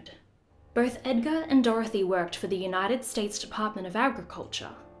Kindred. Both Edgar and Dorothy worked for the United States Department of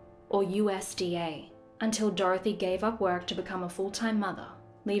Agriculture, or USDA, until Dorothy gave up work to become a full-time mother,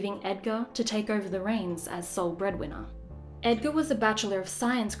 leaving Edgar to take over the reins as sole breadwinner. Edgar was a Bachelor of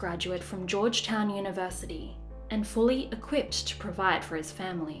Science graduate from Georgetown University and fully equipped to provide for his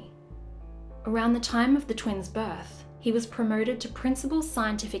family. Around the time of the twins' birth, he was promoted to Principal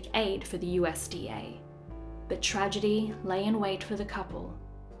Scientific Aide for the USDA, but tragedy lay in wait for the couple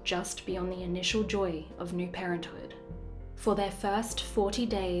just beyond the initial joy of new parenthood. For their first 40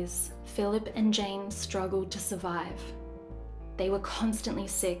 days, Philip and Jane struggled to survive. They were constantly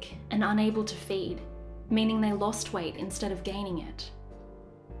sick and unable to feed, meaning they lost weight instead of gaining it.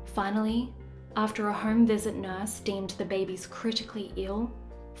 Finally, after a home visit nurse deemed the babies critically ill,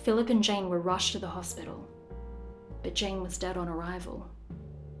 Philip and Jane were rushed to the hospital. But Jane was dead on arrival.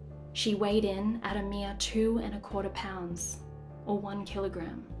 She weighed in at a mere 2¼ pounds, or 1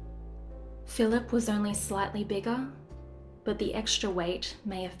 kilogram. Philip was only slightly bigger, but the extra weight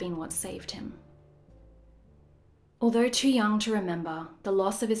may have been what saved him. Although too young to remember, the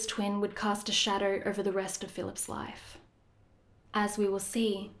loss of his twin would cast a shadow over the rest of Philip's life. As we will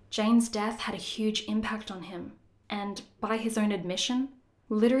see, Jane's death had a huge impact on him, and, by his own admission,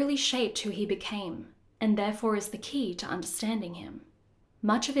 literally shaped who he became, and therefore is the key to understanding him.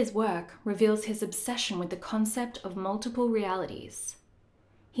 Much of his work reveals his obsession with the concept of multiple realities.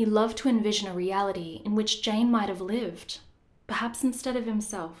 He loved to envision a reality in which Jane might have lived, perhaps instead of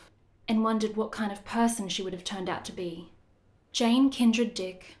himself, and wondered what kind of person she would have turned out to be. Jane Kindred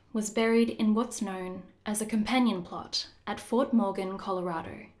Dick was buried in what's known as a companion plot at Fort Morgan,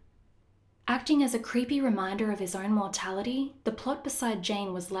 Colorado. Acting as a creepy reminder of his own mortality, the plot beside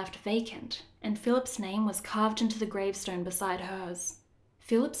Jane was left vacant, and Philip's name was carved into the gravestone beside hers.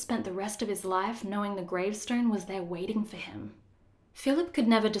 Philip spent the rest of his life knowing the gravestone was there waiting for him. Philip could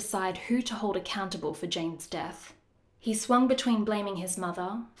never decide who to hold accountable for Jane's death. He swung between blaming his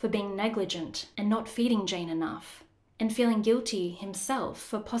mother for being negligent and not feeding Jane enough, and feeling guilty himself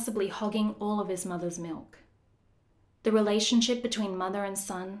for possibly hogging all of his mother's milk. The relationship between mother and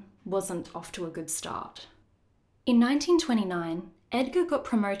son wasn't off to a good start. In 1929, Edgar got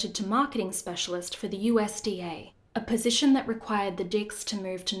promoted to marketing specialist for the USDA, a position that required the Dicks to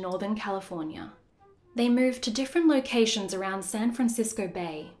move to Northern California. They moved to different locations around San Francisco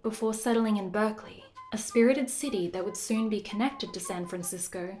Bay before settling in Berkeley, a spirited city that would soon be connected to San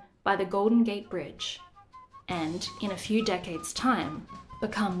Francisco by the Golden Gate Bridge, and, in a few decades' time,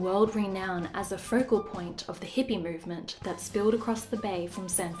 become world-renowned as a focal point of the hippie movement that spilled across the bay from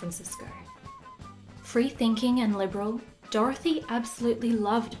San Francisco. Free-thinking and liberal, Dorothy absolutely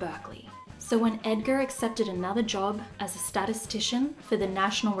loved Berkeley, so when Edgar accepted another job as a statistician for the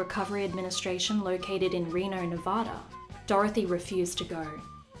National Recovery Administration located in Reno, Nevada, Dorothy refused to go,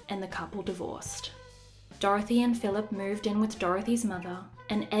 and the couple divorced. Dorothy and Philip moved in with Dorothy's mother,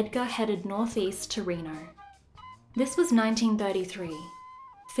 and Edgar headed northeast to Reno. This was 1933.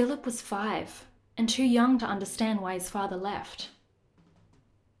 Philip was 5, and too young to understand why his father left.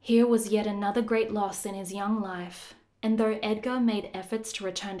 Here was yet another great loss in his young life, and though Edgar made efforts to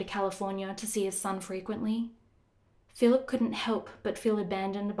return to California to see his son frequently, Philip couldn't help but feel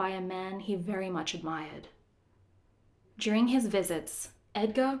abandoned by a man he very much admired. During his visits,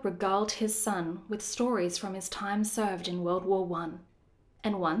 Edgar regaled his son with stories from his time served in World War I,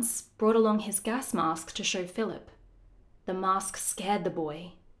 and once brought along his gas mask to show Philip. The mask scared the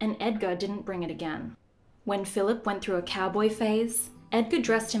boy, and Edgar didn't bring it again. When Philip went through a cowboy phase, Edgar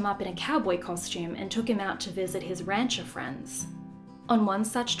dressed him up in a cowboy costume and took him out to visit his rancher friends. On one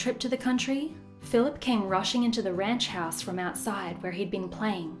such trip to the country, Philip came rushing into the ranch house from outside where he'd been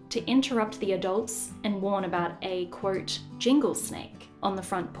playing to interrupt the adults and warn about a, quote, jingle snake on the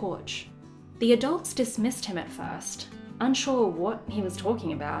front porch. The adults dismissed him at first, unsure what he was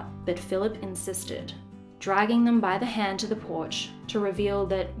talking about, but Philip insisted, dragging them by the hand to the porch to reveal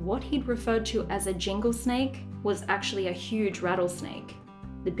that what he'd referred to as a jingle snake was actually a huge rattlesnake,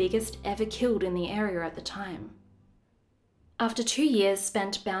 the biggest ever killed in the area at the time. After 2 years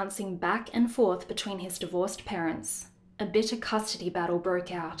spent bouncing back and forth between his divorced parents, a bitter custody battle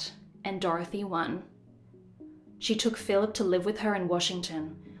broke out, and Dorothy won. She took Philip to live with her in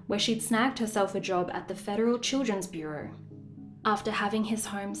Washington, where she'd snagged herself a job at the Federal Children's Bureau. After having his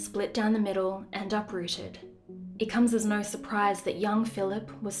home split down the middle and uprooted, it comes as no surprise that young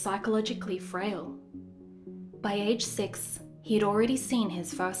Philip was psychologically frail. By age 6, he had already seen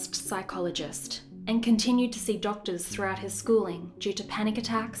his first psychologist and continued to see doctors throughout his schooling due to panic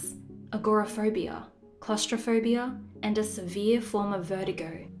attacks, agoraphobia, claustrophobia, and a severe form of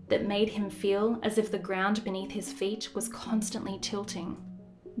vertigo that made him feel as if the ground beneath his feet was constantly tilting.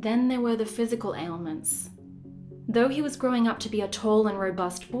 Then there were the physical ailments. Though he was growing up to be a tall and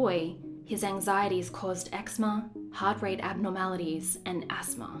robust boy, his anxieties caused eczema, heart rate abnormalities, and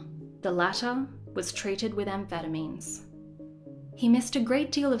asthma. The latter was treated with amphetamines. He missed a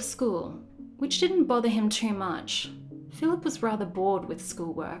great deal of school, which didn't bother him too much. Philip was rather bored with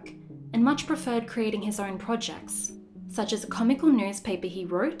schoolwork and much preferred creating his own projects, such as a comical newspaper he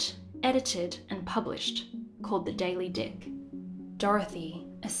wrote, edited, and published, called the Daily Dick. Dorothy,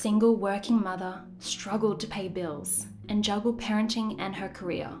 a single working mother, struggled to pay bills and juggle parenting and her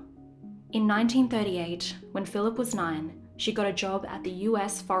career. In 1938, when Philip was 9, she got a job at the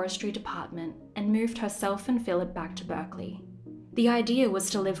US Forestry Department and moved herself and Philip back to Berkeley. The idea was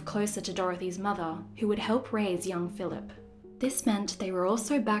to live closer to Dorothy's mother, who would help raise young Philip. This meant they were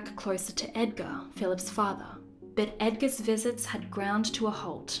also back closer to Edgar, Philip's father, but Edgar's visits had ground to a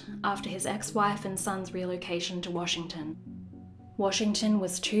halt after his ex-wife and son's relocation to Washington. Washington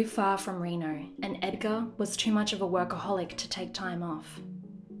was too far from Reno, and Edgar was too much of a workaholic to take time off.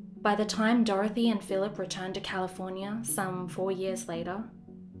 By the time Dorothy and Philip returned to California some 4 years later,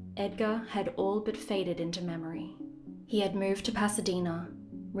 Edgar had all but faded into memory. He had moved to Pasadena,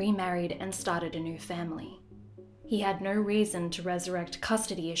 remarried, and started a new family. He had no reason to resurrect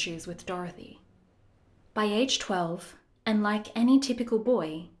custody issues with Dorothy. By age 12, and like any typical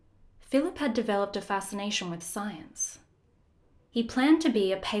boy, Philip had developed a fascination with science. He planned to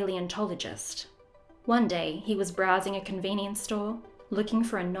be a paleontologist. One day, he was browsing a convenience store, looking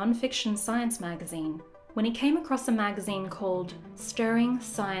for a non-fiction science magazine, when he came across a magazine called Stirring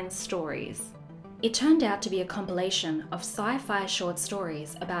Science Stories. It turned out to be a compilation of sci-fi short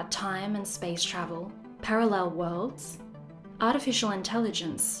stories about time and space travel, parallel worlds, artificial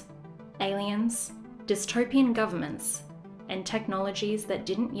intelligence, aliens, dystopian governments, and technologies that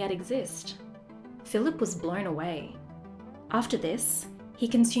didn't yet exist. Philip was blown away. After this, he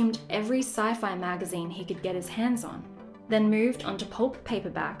consumed every sci-fi magazine he could get his hands on, then moved on to pulp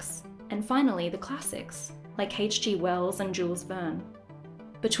paperbacks, and finally the classics, like H.G. Wells and Jules Verne.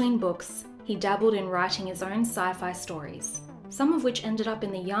 Between books, he dabbled in writing his own sci-fi stories, some of which ended up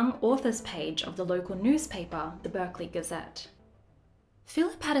in the young authors page of the local newspaper, the Berkeley Gazette.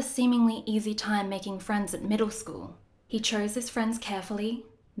 Philip had a seemingly easy time making friends at middle school. He chose his friends carefully,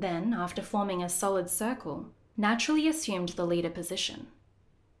 then, after forming a solid circle, naturally assumed the leader position.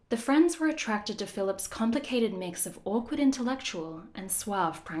 The friends were attracted to Philip's complicated mix of awkward intellectual and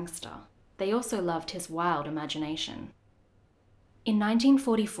suave prankster. They also loved his wild imagination. In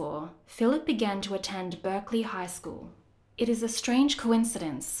 1944, Philip began to attend Berkeley High School. It is a strange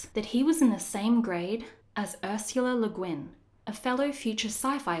coincidence that he was in the same grade as Ursula Le Guin, a fellow future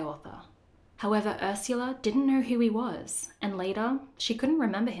sci-fi author. However, Ursula didn't know who he was, and later, she couldn't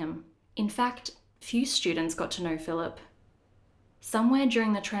remember him. In fact, few students got to know Philip. Somewhere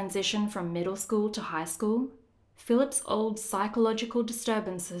during the transition from middle school to high school, Philip's old psychological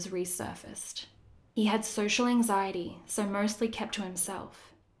disturbances resurfaced. He had social anxiety, so mostly kept to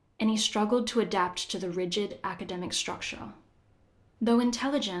himself, and he struggled to adapt to the rigid academic structure. Though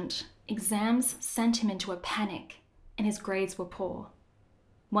intelligent, exams sent him into a panic, and his grades were poor.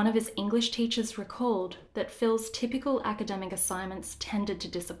 One of his English teachers recalled that Phil's typical academic assignments tended to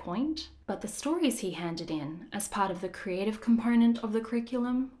disappoint, but the stories he handed in as part of the creative component of the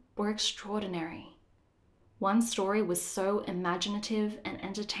curriculum were extraordinary. One story was so imaginative and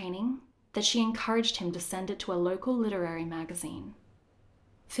entertaining that she encouraged him to send it to a local literary magazine.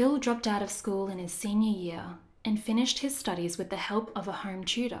 Phil dropped out of school in his senior year and finished his studies with the help of a home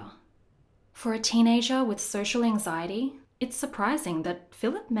tutor. For a teenager with social anxiety, it's surprising that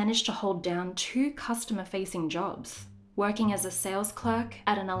Philip managed to hold down 2 customer-facing jobs, working as a sales clerk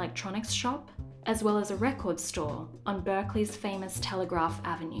at an electronics shop, as well as a record store on Berkeley's famous Telegraph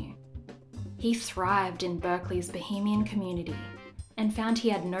Avenue. He thrived in Berkeley's bohemian community and found he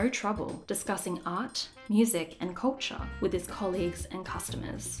had no trouble discussing art, music, and culture with his colleagues and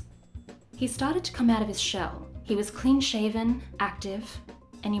customers. He started to come out of his shell. He was clean-shaven, active,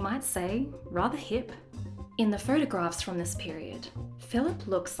 and you might say, rather hip. In the photographs from this period, Philip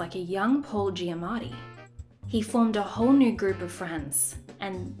looks like a young Paul Giamatti. He formed a whole new group of friends,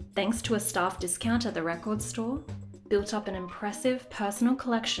 and thanks to a staff discount at the record store, built up an impressive personal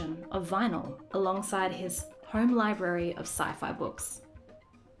collection of vinyl alongside his home library of sci-fi books.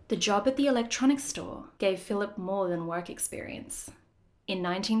 The job at the electronics store gave Philip more than work experience. In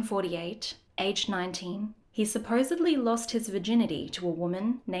 1948, aged 19, he supposedly lost his virginity to a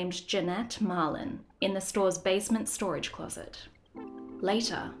woman named Jeanette Marlin in the store's basement storage closet.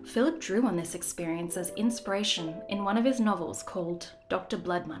 Later, Philip drew on this experience as inspiration in one of his novels called Dr.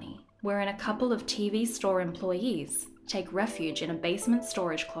 Blood Money, wherein a couple of TV store employees take refuge in a basement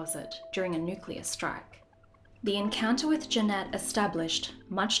storage closet during a nuclear strike. The encounter with Jeanette established,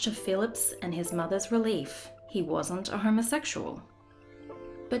 much to Philip's and his mother's relief, he wasn't a homosexual.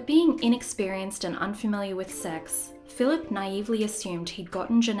 But being inexperienced and unfamiliar with sex, Philip naively assumed he'd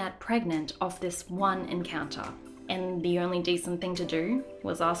gotten Jeanette pregnant off this one encounter, and the only decent thing to do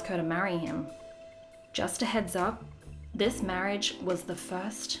was ask her to marry him. Just a heads up, this marriage was the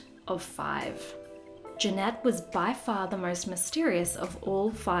first of 5. Jeanette was by far the most mysterious of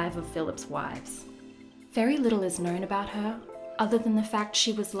all 5 of Philip's wives. Very little is known about her, other than the fact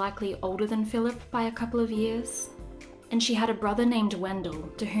she was likely older than Philip by a couple of years, and she had a brother named Wendell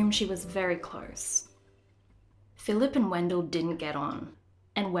to whom she was very close. Philip and Wendell didn't get on,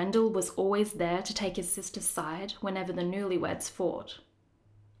 and Wendell was always there to take his sister's side whenever the newlyweds fought.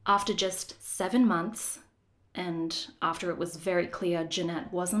 After just 7 months, and after it was very clear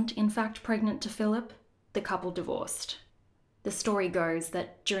Jeanette wasn't in fact pregnant to Philip, the couple divorced. The story goes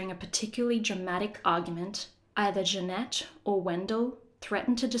that during a particularly dramatic argument, either Jeanette or Wendell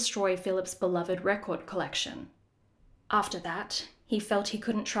threatened to destroy Philip's beloved record collection. After that, he felt he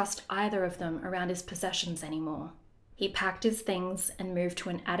couldn't trust either of them around his possessions anymore. He packed his things and moved to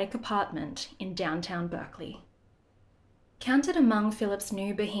an attic apartment in downtown Berkeley. Counted among Philip's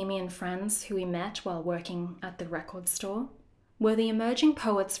new bohemian friends who he met while working at the record store were the emerging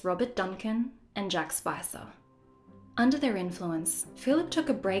poets Robert Duncan and Jack Spicer. Under their influence, Philip took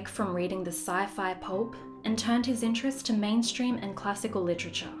a break from reading the sci-fi pulp and turned his interest to mainstream and classical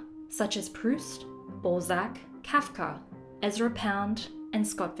literature, such as Proust, Balzac, Kafka, Ezra Pound, and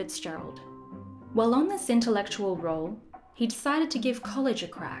Scott Fitzgerald. While on this intellectual roll, he decided to give college a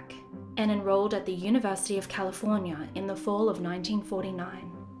crack and enrolled at the University of California in the fall of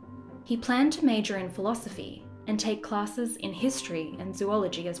 1949. He planned to major in philosophy and take classes in history and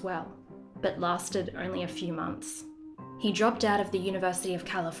zoology as well, but lasted only a few months. He dropped out of the University of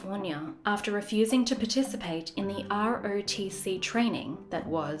California after refusing to participate in the ROTC training that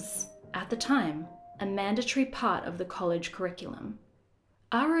was, at the time, a mandatory part of the college curriculum.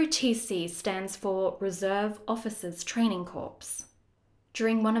 ROTC stands for Reserve Officers Training Corps.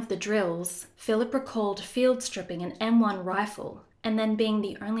 During one of the drills, Philip recalled field stripping an M1 rifle and then being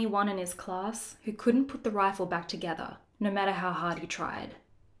the only one in his class who couldn't put the rifle back together, no matter how hard he tried.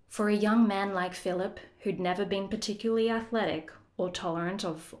 For a young man like Philip, who'd never been particularly athletic or tolerant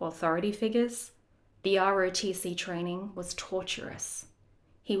of authority figures, the ROTC training was torturous.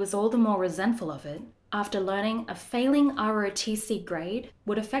 He was all the more resentful of it after learning a failing ROTC grade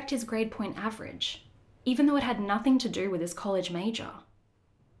would affect his grade point average, even though it had nothing to do with his college major.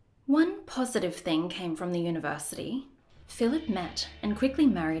 One positive thing came from the university. Philip met and quickly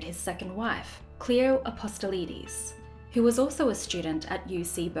married his second wife, Cleo Apostolides, who was also a student at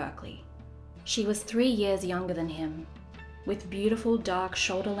UC Berkeley. She was 3 years younger than him, with beautiful dark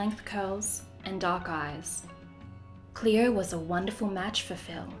shoulder-length curls and dark eyes. Cleo was a wonderful match for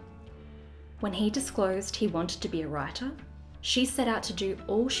Phil. When he disclosed he wanted to be a writer, she set out to do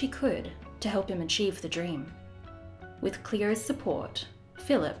all she could to help him achieve the dream. With Cleo's support,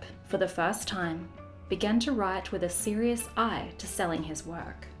 Philip, for the first time, began to write with a serious eye to selling his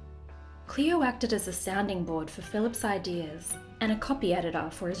work. Cleo acted as a sounding board for Philip's ideas and a copy editor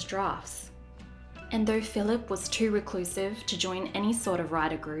for his drafts. And though Philip was too reclusive to join any sort of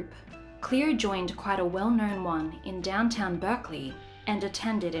writer group, Cleo joined quite a well-known one in downtown Berkeley and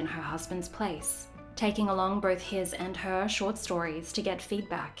attended in her husband's place, taking along both his and her short stories to get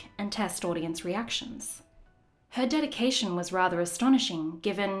feedback and test audience reactions. Her dedication was rather astonishing,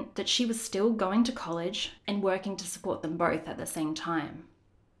 given that she was still going to college and working to support them both at the same time.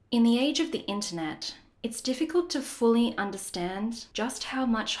 In the age of the internet, it's difficult to fully understand just how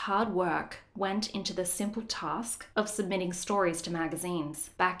much hard work went into the simple task of submitting stories to magazines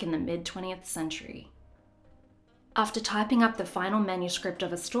back in the mid-20th century. After typing up the final manuscript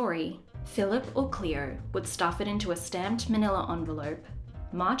of a story, Philip or Cleo would stuff it into a stamped manila envelope,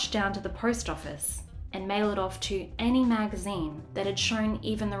 march down to the post office, and mail it off to any magazine that had shown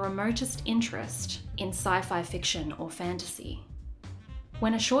even the remotest interest in sci-fi fiction or fantasy.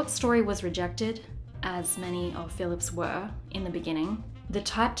 When a short story was rejected, as many of Philip's were in the beginning, the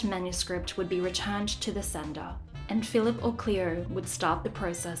typed manuscript would be returned to the sender, and Philip or Cleo would start the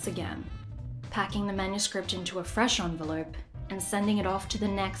process again, packing the manuscript into a fresh envelope and sending it off to the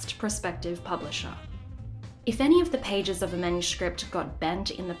next prospective publisher. If any of the pages of a manuscript got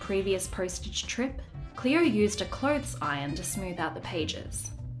bent in the previous postage trip, Cleo used a clothes iron to smooth out the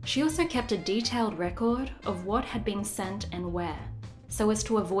pages. She also kept a detailed record of what had been sent and where, so as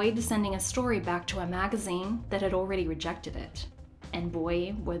to avoid sending a story back to a magazine that had already rejected it. And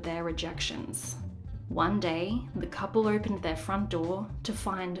boy, were there rejections. One day, the couple opened their front door to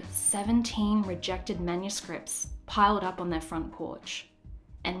find 17 rejected manuscripts piled up on their front porch,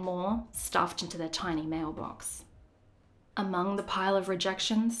 and more stuffed into their tiny mailbox. Among the pile of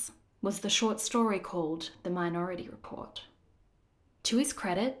rejections was the short story called The Minority Report. To his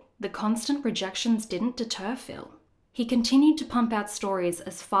credit, the constant rejections didn't deter Phil. He continued to pump out stories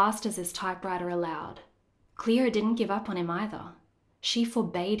as fast as his typewriter allowed. Cleo didn't give up on him either. She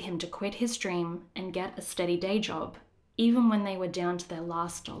forbade him to quit his dream and get a steady day job, even when they were down to their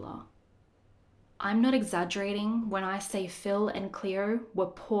last dollar. I'm not exaggerating when I say Phil and Cleo were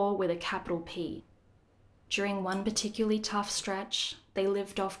poor with a capital P. During one particularly tough stretch, they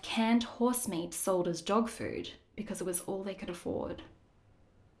lived off canned horse meat sold as dog food because it was all they could afford.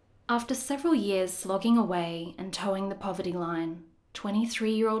 After several years slogging away and towing the poverty line,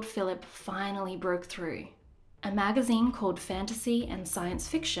 23-year-old Philip finally broke through. A magazine called Fantasy and Science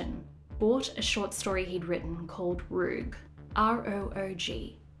Fiction bought a short story he'd written called Roog,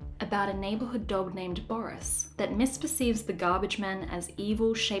 R-O-O-G, about a neighborhood dog named Boris that misperceives the garbage men as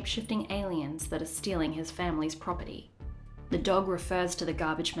evil, shape-shifting aliens that are stealing his family's property. The dog refers to the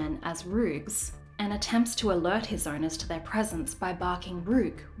garbage men as Roogs and attempts to alert his owners to their presence by barking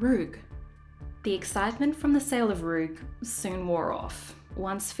Roog, Roog. The excitement from the sale of Roog soon wore off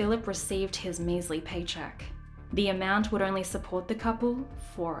once Philip received his measly paycheck. The amount would only support the couple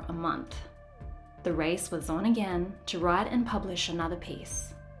for a month. The race was on again to write and publish another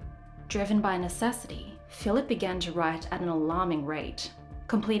piece. Driven by necessity, Philip began to write at an alarming rate,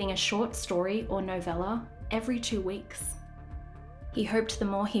 completing a short story or novella every 2 weeks. He hoped the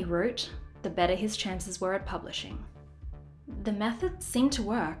more he wrote, the better his chances were at publishing. The method seemed to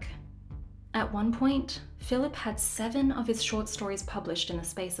work. At one point, Philip had 7 of his short stories published in the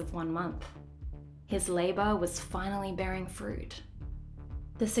space of 1 month. His labor was finally bearing fruit.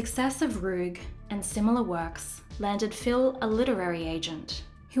 The success of Roog and similar works landed Phil a literary agent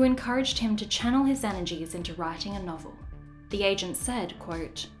who encouraged him to channel his energies into writing a novel. The agent said,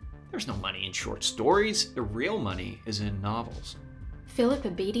 quote, "There's no money in short stories. The real money is in novels." Philip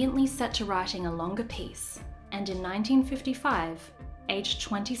obediently set to writing a longer piece, and in 1955, aged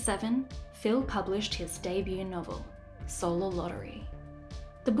 27, Phil published his debut novel, Solar Lottery.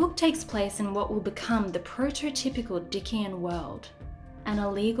 The book takes place in what will become the prototypical Dickian world, an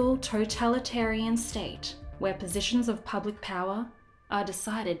illegal totalitarian state where positions of public power are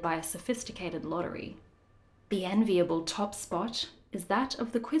decided by a sophisticated lottery. The enviable top spot is that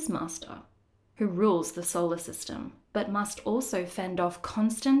of the Quizmaster, who rules the solar system, but must also fend off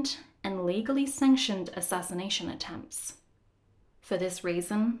constant and legally sanctioned assassination attempts. For this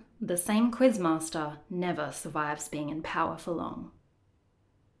reason, the same Quizmaster never survives being in power for long.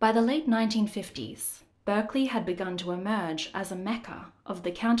 By the late 1950s, Berkeley had begun to emerge as a mecca of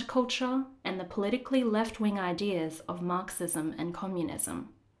the counterculture and the politically left-wing ideas of Marxism and communism.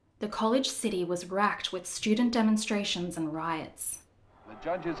 The college city was racked with student demonstrations and riots. The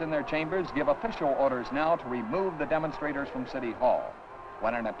judges in their chambers give official orders now to remove the demonstrators from City Hall.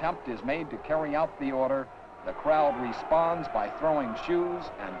 When an attempt is made to carry out the order, The crowd responds by throwing shoes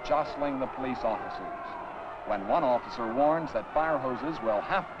and jostling the police officers. When one officer warns that fire hoses will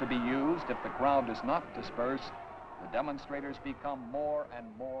have to be used if the crowd does not disperse, the demonstrators become more and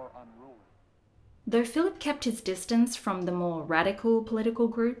more unruly. Though Philip kept his distance from the more radical political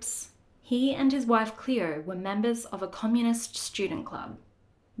groups, he and his wife Cleo were members of a communist student club.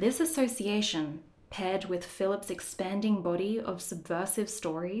 This association, paired with Philip's expanding body of subversive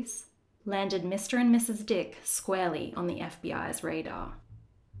stories, landed Mr. and Mrs. Dick squarely on the FBI's radar.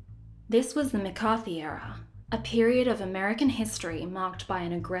 This was the McCarthy era, a period of American history marked by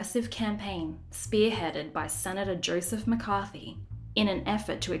an aggressive campaign spearheaded by Senator Joseph McCarthy in an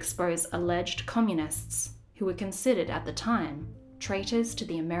effort to expose alleged communists who were considered at the time traitors to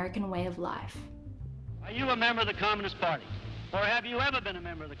the American way of life. Are you a member of the Communist Party? Or have you ever been a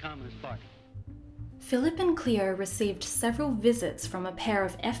member of the Communist Party? Philip and Cleo received several visits from a pair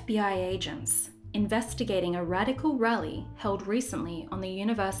of FBI agents investigating a radical rally held recently on the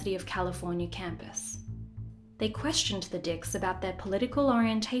University of California campus. They questioned the Dicks about their political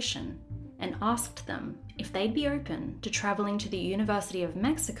orientation and asked them if they'd be open to traveling to the University of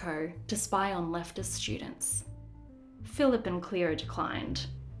Mexico to spy on leftist students. Philip and Cleo declined.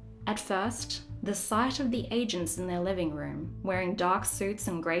 At first, the sight of the agents in their living room, wearing dark suits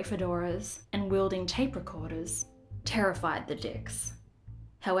and grey fedoras and wielding tape recorders, terrified the Dicks.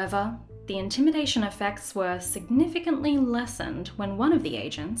 However, the intimidation effects were significantly lessened when one of the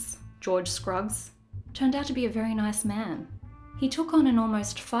agents, George Scruggs, turned out to be a very nice man. He took on an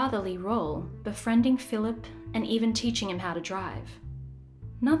almost fatherly role, befriending Philip and even teaching him how to drive.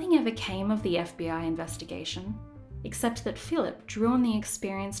 Nothing ever came of the FBI investigation, except that Philip drew on the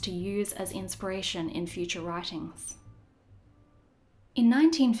experience to use as inspiration in future writings. In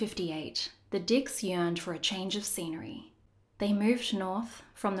 1958, the Dicks yearned for a change of scenery. They moved north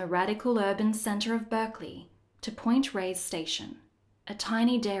from the radical urban center of Berkeley to Point Reyes Station, a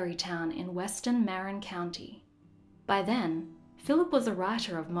tiny dairy town in western Marin County. By then, Philip was a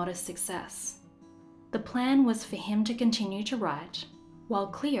writer of modest success. The plan was for him to continue to write, while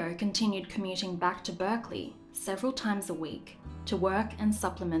Cleo continued commuting back to Berkeley several times a week to work and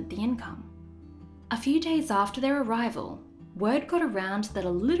supplement the income. A few days after their arrival, word got around that a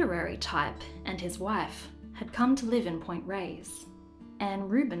literary type and his wife had come to live in Point Reyes. Anne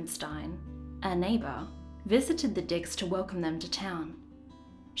Rubenstein, a neighbor, visited the Dicks to welcome them to town.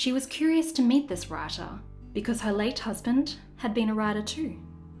 She was curious to meet this writer because her late husband had been a writer too,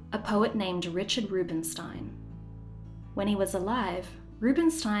 a poet named Richard Rubenstein. When he was alive,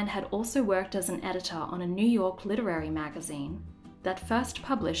 Rubenstein had also worked as an editor on a New York literary magazine that first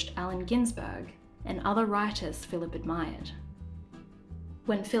published Allen Ginsberg and other writers Philip admired.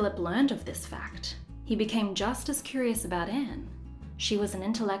 When Philip learned of this fact, he became just as curious about Anne. She was an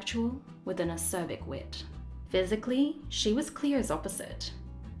intellectual with an acerbic wit. Physically, she was Cleo's opposite.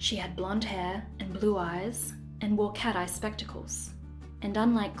 She had blonde hair and blue eyes and wore cat-eye spectacles. And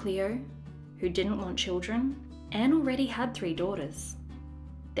unlike Cleo, who didn't want children, Anne already had 3 daughters.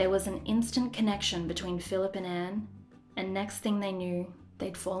 There was an instant connection between Philip and Anne, and next thing they knew,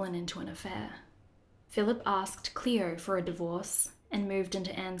 they'd fallen into an affair. Philip asked Cleo for a divorce and moved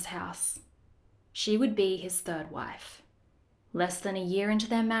into Anne's house. She would be his 3rd wife. Less than a year into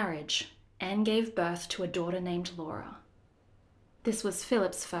their marriage, Anne gave birth to a daughter named Laura. This was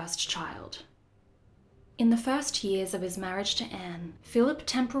Philip's first child. In the first years of his marriage to Anne, Philip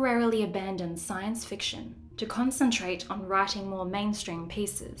temporarily abandoned science fiction to concentrate on writing more mainstream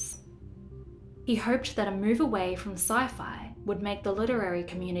pieces. He hoped that a move away from sci-fi would make the literary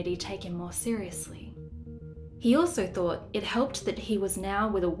community take him more seriously. He also thought it helped that he was now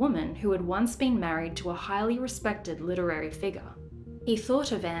with a woman who had once been married to a highly respected literary figure. He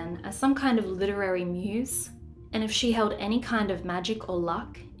thought of Anne as some kind of literary muse, and if she held any kind of magic or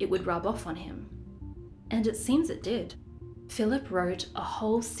luck, it would rub off on him. And it seems it did. Philip wrote a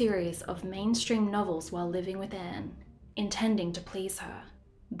whole series of mainstream novels while living with Anne, intending to please her,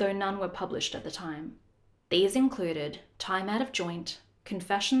 though none were published at the time. These included Time Out of Joint,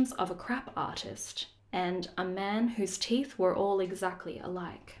 Confessions of a Crap Artist, and A Man Whose Teeth Were All Exactly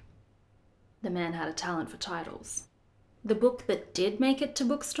Alike. The man had a talent for titles. The book that did make it to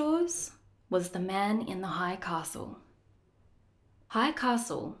bookstores was The Man in the High Castle. High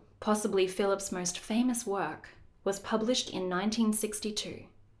Castle, possibly Philip's most famous work, was published in 1962.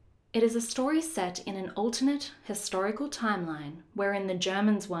 It is a story set in an alternate historical timeline wherein the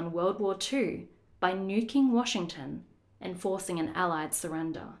Germans won World War II by nuking Washington and forcing an Allied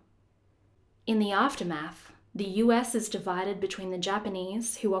surrender. In the aftermath, the US is divided between the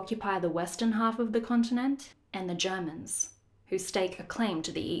Japanese, who occupy the western half of the continent, and the Germans, who stake a claim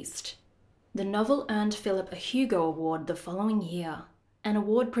to the east. The novel earned Philip a Hugo Award the following year, an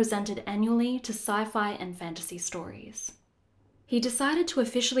award presented annually to sci-fi and fantasy stories. He decided to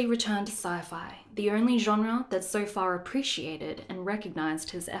officially return to sci-fi, the only genre that so far appreciated and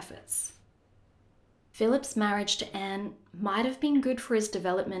recognized his efforts. Philip's marriage to Anne might have been good for his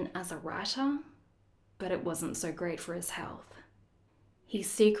development as a writer, but it wasn't so great for his health. He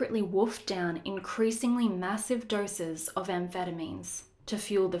secretly wolfed down increasingly massive doses of amphetamines to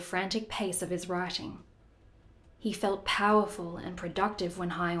fuel the frantic pace of his writing. He felt powerful and productive when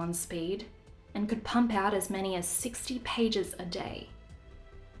high on speed, and could pump out as many as 60 pages a day.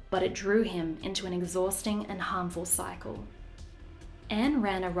 But it drew him into an exhausting and harmful cycle. Anne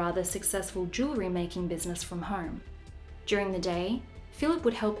ran a rather successful jewelry making business from home. During the day, Philip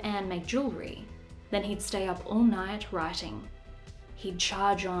would help Anne make jewelry, then he'd stay up all night writing. He'd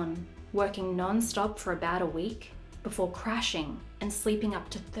charge on, working non-stop for about a week, before crashing and sleeping up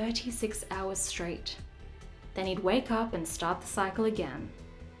to 36 hours straight. Then he'd wake up and start the cycle again.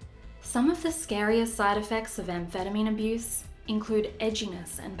 Some of the scariest side effects of amphetamine abuse include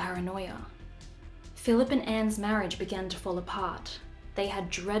edginess and paranoia. Philip and Anne's marriage began to fall apart. They had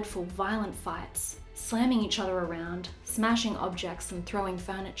dreadful, violent fights, slamming each other around, smashing objects and throwing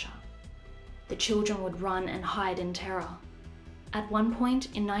furniture. The children would run and hide in terror. At one point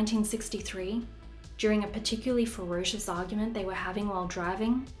in 1963, during a particularly ferocious argument they were having while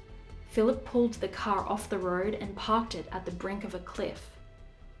driving, Philip pulled the car off the road and parked it at the brink of a cliff.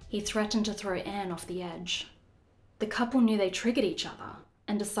 He threatened to throw Anne off the edge. The couple knew they triggered each other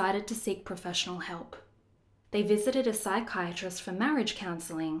and decided to seek professional help. They visited a psychiatrist for marriage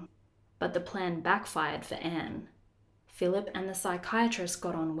counseling, but the plan backfired for Anne. Philip and the psychiatrist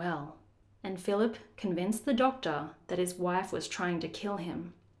got on well, and Philip convinced the doctor that his wife was trying to kill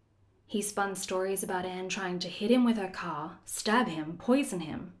him. He spun stories about Anne trying to hit him with her car, stab him, poison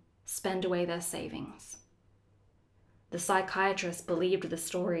him, spend away their savings. The psychiatrist believed the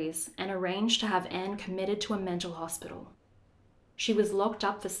stories and arranged to have Anne committed to a mental hospital. She was locked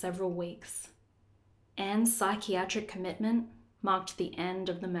up for several weeks. Anne's psychiatric commitment marked the end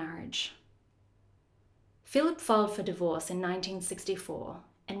of the marriage. Philip filed for divorce in 1964,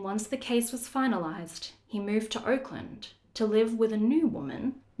 and once the case was finalized, he moved to Oakland to live with a new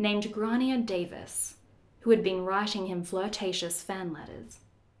woman named Grania Davis, who had been writing him flirtatious fan letters.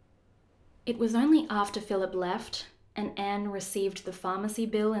 It was only after Philip left and Anne received the pharmacy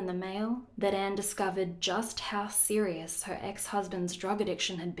bill in the mail that Anne discovered just how serious her ex-husband's drug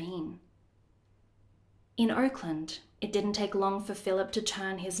addiction had been. In Oakland, it didn't take long for Philip to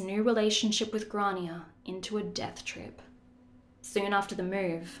turn his new relationship with Grania into a death trip. Soon after the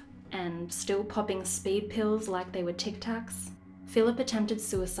move, and still popping speed pills like they were Tic Tacs, Philip attempted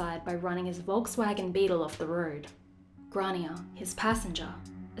suicide by running his Volkswagen Beetle off the road. Grania, his passenger,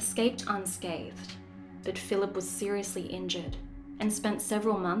 escaped unscathed, but Philip was seriously injured and spent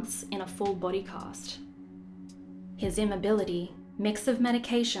several months in a full body cast. His immobility, mix of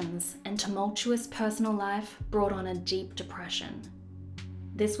medications, and tumultuous personal life brought on a deep depression.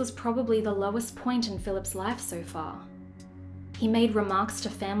 This was probably the lowest point in Philip's life so far. He made remarks to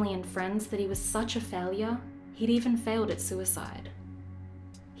family and friends that he was such a failure, he'd even failed at suicide.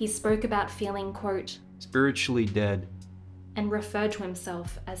 He spoke about feeling, quote, spiritually dead, and referred to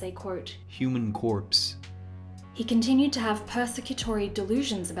himself as a, quote, human corpse. He continued to have persecutory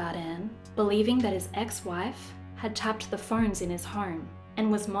delusions about Anne, believing that his ex-wife had tapped the phones in his home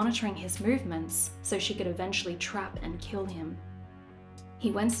and was monitoring his movements so she could eventually trap and kill him.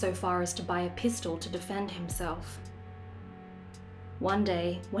 He went so far as to buy a pistol to defend himself. One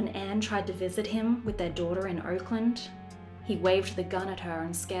day, when Anne tried to visit him with their daughter in Oakland, he waved the gun at her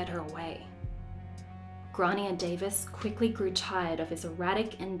and scared her away. Grania Davis quickly grew tired of his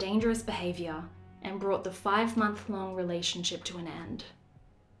erratic and dangerous behavior and brought the 5-month-long relationship to an end.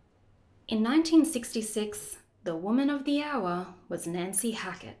 In 1966, the woman of the hour was Nancy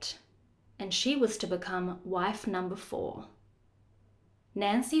Hackett, and she was to become wife number 4.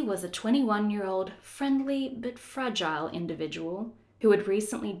 Nancy was a 21-year-old, friendly but fragile individual who had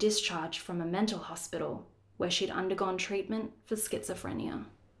recently discharged from a mental hospital where she'd undergone treatment for schizophrenia.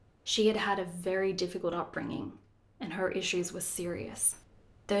 She had had a very difficult upbringing, and her issues were serious.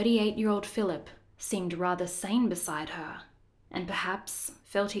 38-year-old Philip seemed rather sane beside her, and perhaps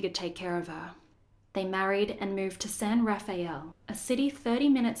felt he could take care of her. They married and moved to San Rafael, a city 30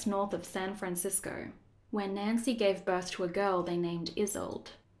 minutes north of San Francisco, where Nancy gave birth to a girl they named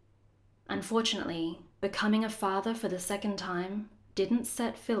Isolde. Unfortunately, becoming a father for the second time didn't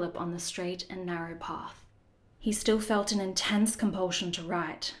set Philip on the straight and narrow path. He still felt an intense compulsion to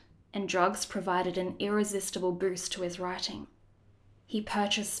write, and drugs provided an irresistible boost to his writing. He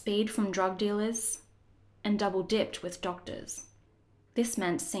purchased speed from drug dealers and double-dipped with doctors. This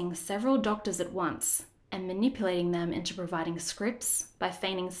meant seeing several doctors at once and manipulating them into providing scripts by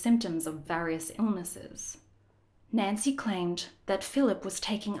feigning symptoms of various illnesses. Nancy claimed that Philip was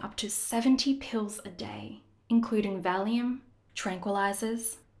taking up to 70 pills a day, including Valium,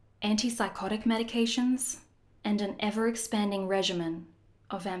 tranquilizers, antipsychotic medications, and an ever-expanding regimen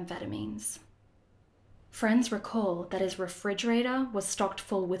of amphetamines. Friends recall that his refrigerator was stocked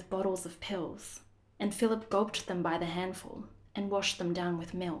full with bottles of pills, and Philip gulped them by the handful and washed them down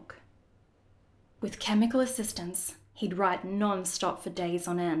with milk. With chemical assistance, he'd write non-stop for days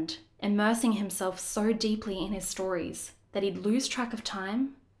on end, immersing himself so deeply in his stories that he'd lose track of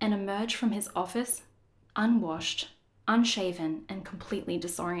time and emerge from his office unwashed, unshaven, and completely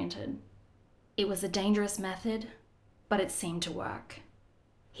disoriented. It was a dangerous method, but it seemed to work.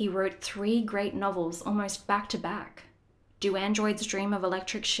 He wrote 3 great novels almost back to back: Do Androids Dream of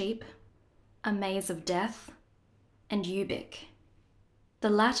Electric Sheep?, A Maze of Death, and Ubik. The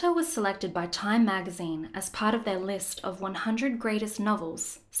latter was selected by Time magazine as part of their list of 100 greatest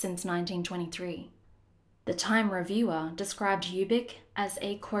novels since 1923. The Time reviewer described Ubik as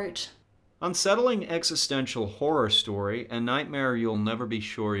a, quote, unsettling existential horror story, a nightmare you'll never be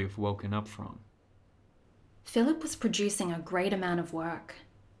sure you've woken up from. Philip was producing a great amount of work,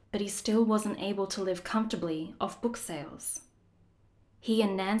 but he still wasn't able to live comfortably off book sales. He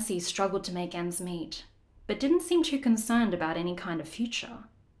and Nancy struggled to make ends meet, but didn't seem too concerned about any kind of future,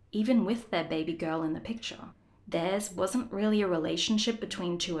 even with their baby girl in the picture. Theirs wasn't really a relationship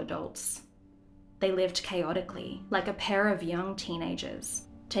between 2 adults. They lived chaotically, like a pair of young teenagers,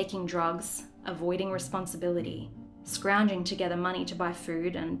 taking drugs, avoiding responsibility, scrounging together money to buy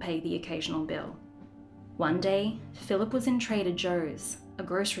food and pay the occasional bill. One day, Philip was in Trader Joe's, a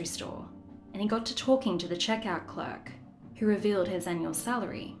grocery store, and he got to talking to the checkout clerk, who revealed his annual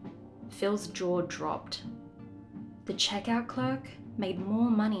salary. Phil's jaw dropped. The checkout clerk made more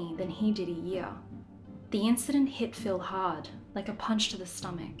money than he did a year. The incident hit Phil hard, like a punch to the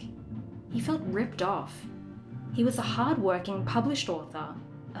stomach. He felt ripped off. He was a hard-working, published author,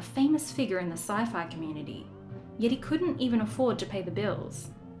 a famous figure in the sci-fi community, yet he couldn't even afford to pay the bills.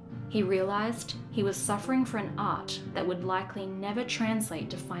 He realized he was suffering for an art that would likely never translate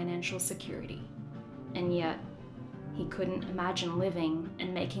to financial security. And yet, he couldn't imagine living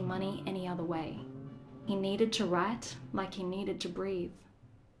and making money any other way. He needed to write like he needed to breathe.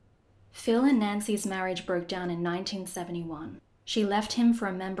 Phil and Nancy's marriage broke down in 1971. She left him for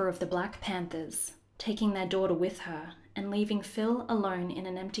a member of the Black Panthers, taking their daughter with her and leaving Phil alone in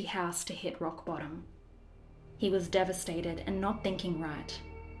an empty house to hit rock bottom. He was devastated and not thinking right.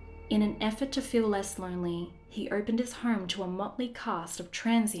 In an effort to feel less lonely, he opened his home to a motley cast of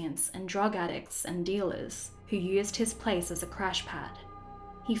transients and drug addicts and dealers who used his place as a crash pad.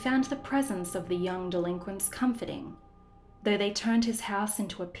 He found the presence of the young delinquents comforting, though they turned his house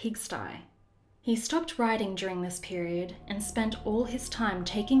into a pigsty. He stopped writing during this period and spent all his time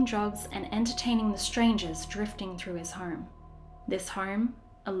taking drugs and entertaining the strangers drifting through his home. This home,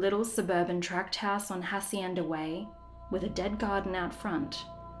 a little suburban tract house on Hacienda Way, with a dead garden out front,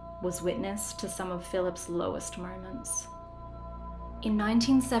 was witness to some of Philip's lowest moments. In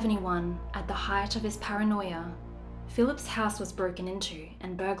 1971, at the height of his paranoia, Philip's house was broken into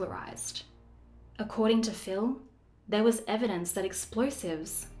and burglarized. According to Phil, there was evidence that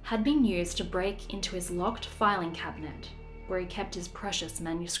explosives had been used to break into his locked filing cabinet, where he kept his precious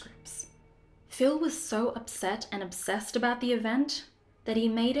manuscripts. Phil was so upset and obsessed about the event that he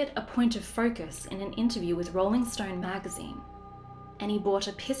made it a point of focus in an interview with Rolling Stone magazine, and he bought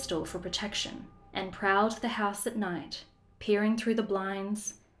a pistol for protection and prowled the house at night, peering through the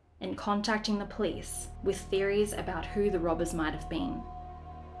blinds and contacting the police with theories about who the robbers might have been.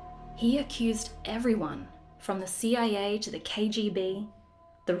 He accused everyone, from the CIA to the KGB,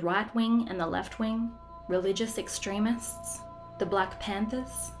 the right wing and the left wing, religious extremists, the Black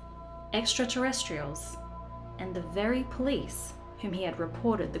Panthers, extraterrestrials, and the very police whom he had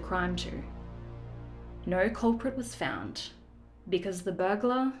reported the crime to. No culprit was found, because the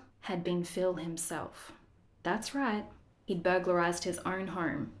burglar had been Phil himself. That's right, he'd burglarized his own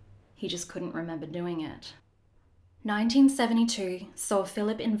home. He just couldn't remember doing it. 1972 saw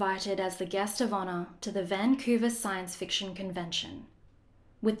Philip invited as the guest of honor to the Vancouver Science Fiction Convention.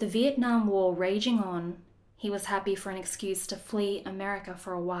 With the Vietnam War raging on, he was happy for an excuse to flee America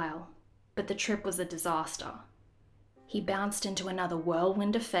for a while, but the trip was a disaster. He bounced into another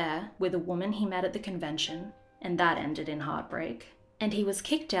whirlwind affair with a woman he met at the convention, and that ended in heartbreak, and he was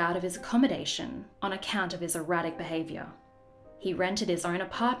kicked out of his accommodation on account of his erratic behavior. He rented his own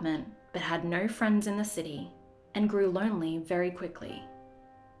apartment, but had no friends in the city, and grew lonely very quickly.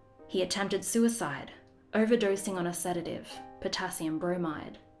 He attempted suicide, overdosing on a sedative, potassium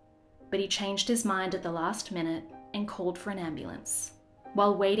bromide, but he changed his mind at the last minute and called for an ambulance.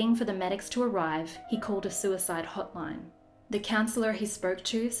 While waiting for the medics to arrive, he called a suicide hotline. The counselor he spoke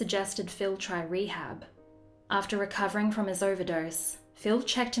to suggested Phil try rehab. After recovering from his overdose, Phil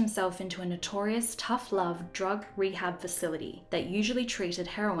checked himself into a notorious tough-love drug rehab facility that usually treated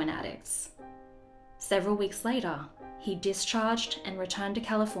heroin addicts. Several weeks later, he discharged and returned to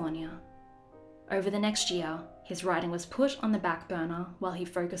California. Over the next year, his writing was put on the back burner while he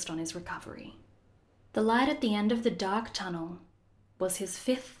focused on his recovery. The light at the end of the dark tunnel was his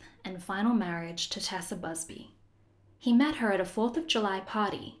 5th and final marriage to Tessa Busby. He met her at a 4th of July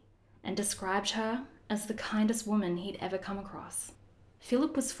party and described her as the kindest woman he'd ever come across.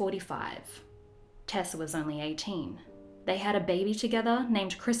 Philip was 45. Tessa was only 18. They had a baby together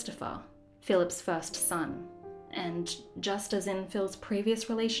named Christopher, Philip's first son. And just as in Phil's previous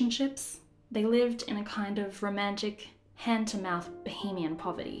relationships, they lived in a kind of romantic, hand-to-mouth bohemian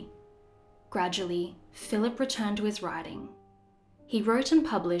poverty. Gradually, Philip returned to his writing. He wrote and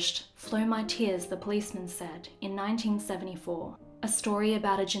published Flow My Tears, the Policeman Said in 1974, a story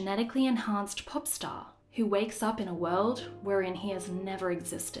about a genetically enhanced pop star who wakes up in a world wherein he has never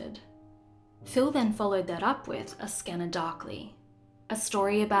existed. Phil then followed that up with A Scanner Darkly, a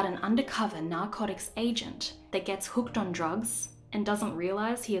story about an undercover narcotics agent that gets hooked on drugs and doesn't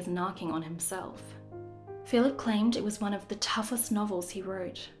realize he is narking on himself. Philip claimed it was one of the toughest novels he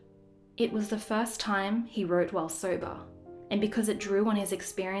wrote. It was the first time he wrote while sober, and because it drew on his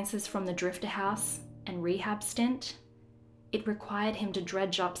experiences from the Drifter House and rehab stint, it required him to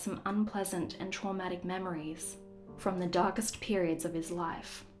dredge up some unpleasant and traumatic memories from the darkest periods of his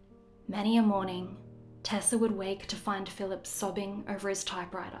life. Many a morning, Tessa would wake to find Philip sobbing over his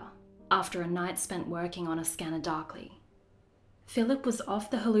typewriter after a night spent working on A Scanner Darkly. Philip was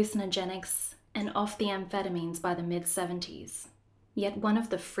off the hallucinogenics and off the amphetamines by the mid-70s. Yet one of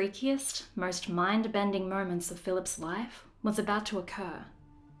the freakiest, most mind-bending moments of Philip's life was about to occur.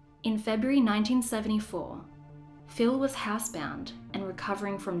 In February 1974, Phil was housebound and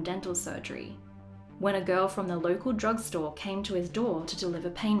recovering from dental surgery when a girl from the local drugstore came to his door to deliver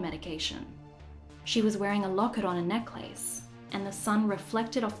pain medication. She was wearing a locket on a necklace, and the sun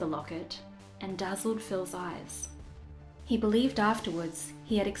reflected off the locket and dazzled Phil's eyes. He believed afterwards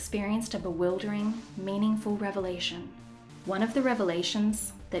he had experienced a bewildering, meaningful revelation. One of the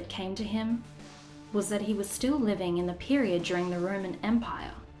revelations that came to him was that he was still living in the period during the Roman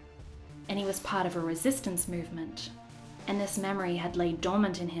Empire, and he was part of a resistance movement, and this memory had laid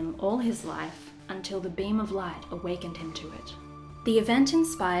dormant in him all his life until the beam of light awakened him to it. The event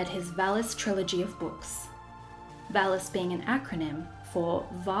inspired his Valis trilogy of books, Valis being an acronym for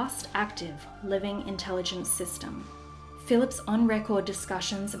Vast Active Living Intelligence System. Philip's on-record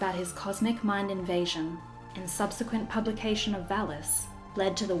discussions about his cosmic mind invasion and subsequent publication of Valis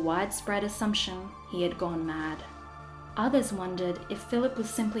led to the widespread assumption he had gone mad. Others wondered if Philip was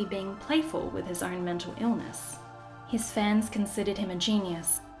simply being playful with his own mental illness. His fans considered him a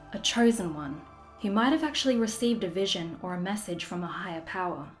genius, a chosen one, who might have actually received a vision or a message from a higher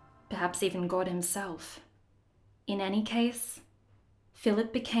power, perhaps even God himself. In any case,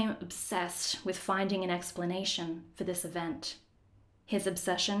 Philip became obsessed with finding an explanation for this event. His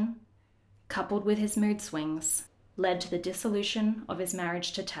obsession, coupled with his mood swings, led to the dissolution of his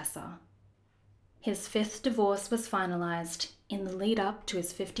marriage to Tessa. His 5th divorce was finalized in the lead up to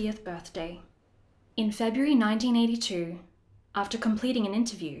his 50th birthday. In February 1982, after completing an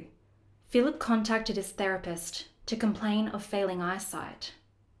interview, Philip contacted his therapist to complain of failing eyesight.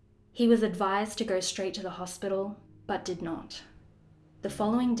 He was advised to go straight to the hospital, but did not. The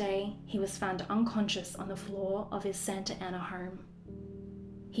following day, he was found unconscious on the floor of his Santa Ana home.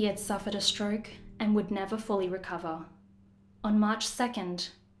 He had suffered a stroke and would never fully recover. On March 2nd,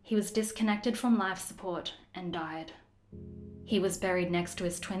 he was disconnected from life support and died. He was buried next to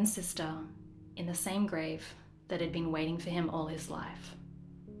his twin sister in the same grave that had been waiting for him all his life.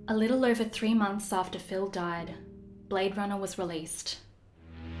 A little over 3 months after Phil died, Blade Runner was released.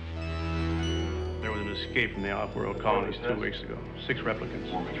 There was an escape from the off-world colonies 2 weeks ago. 6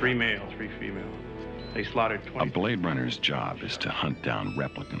 replicants, 3 male, 3 female. They slaughtered 20... A Blade Runner's job is to hunt down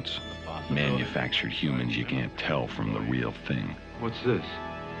replicants. Manufactured humans you can't tell from the real thing. What's this?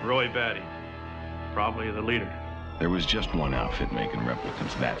 Roy Batty. Probably the leader. There was just one outfit making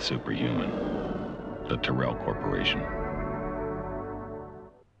replicants that superhuman. The Tyrell Corporation.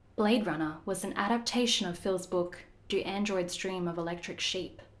 Blade Runner was an adaptation of Phil's book, Do Androids Dream of Electric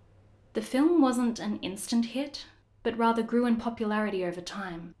Sheep? The film wasn't an instant hit, but rather grew in popularity over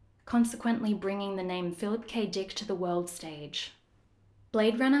time. consequently bringing the name Philip K. Dick to the world stage.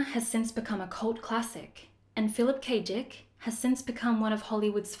 Blade Runner has since become a cult classic, and Philip K. Dick has since become one of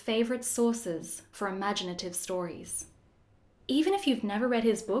Hollywood's favourite sources for imaginative stories. Even if you've never read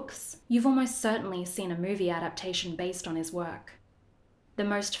his books, you've almost certainly seen a movie adaptation based on his work. The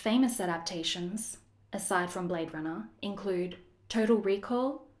most famous adaptations, aside from Blade Runner, include Total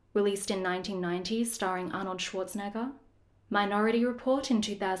Recall, released in 1990 starring Arnold Schwarzenegger, Minority Report in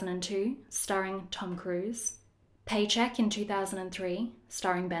 2002 starring Tom Cruise, Paycheck in 2003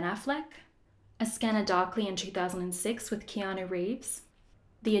 starring Ben Affleck, A Scanner Darkly in 2006 with Keanu Reeves,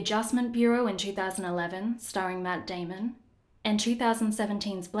 The Adjustment Bureau in 2011 starring Matt Damon, and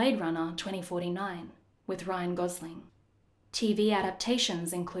 2017's Blade Runner 2049 with Ryan Gosling. TV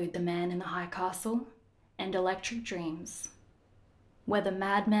adaptations include The Man in the High Castle and Electric Dreams. Whether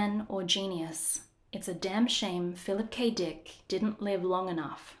madman or genius, it's a damn shame Philip K. Dick didn't live long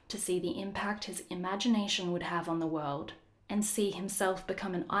enough to see the impact his imagination would have on the world and see himself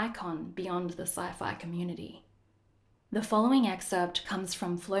become an icon beyond the sci-fi community. The following excerpt comes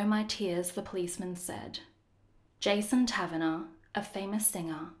from Flow My Tears, the Policeman Said. Jason Taverner, a famous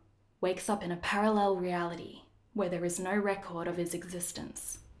singer, wakes up in a parallel reality where there is no record of his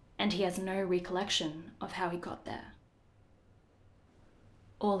existence, and he has no recollection of how he got there.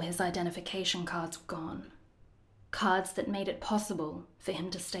 All his identification cards were gone. Cards that made it possible for him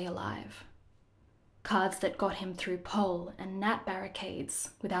to stay alive. Cards that got him through pole and gnat barricades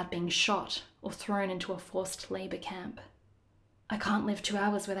without being shot or thrown into a forced labor camp. I can't live 2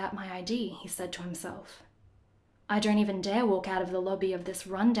 hours without my ID, he said to himself. I don't even dare walk out of the lobby of this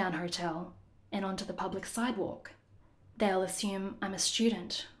rundown hotel and onto the public sidewalk. They'll assume I'm a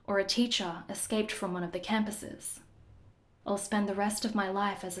student or a teacher escaped from one of the campuses. I'll spend the rest of my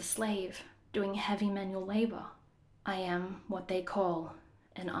life as a slave, doing heavy manual labor. I am what they call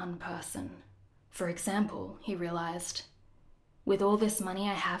an unperson. For example, he realized, with all this money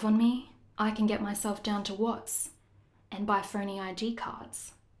I have on me, I can get myself down to Watts and buy phony ID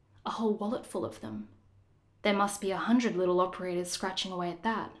cards, a whole wallet full of them. There must be 100 little operators scratching away at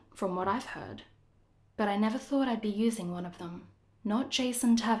that, from what I've heard. But I never thought I'd be using one of them. Not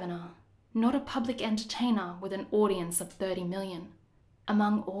Jason Taverner. Not a public entertainer with an audience of 30 million.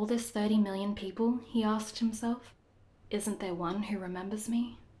 Among all this 30 million people, he asked himself, isn't there one who remembers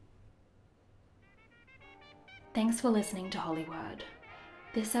me? Thanks for listening to Hollywood.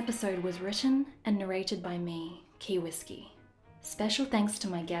 This episode was written and narrated by me, Key Whiskey. Special thanks to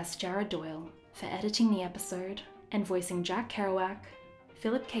my guest Jared Doyle for editing the episode and voicing Jack Kerouac,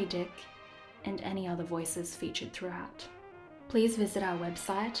 Philip K. Dick, and any other voices featured throughout. Please visit our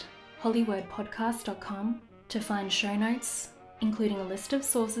website, hollywordpodcast.com, to find show notes, including a list of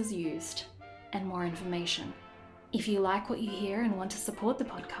sources used, and more information. If you like what you hear and want to support the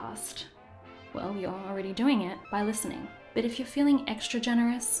podcast, well, you're already doing it by listening. But if you're feeling extra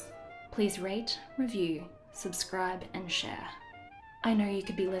generous, please rate, review, subscribe, and share. I know you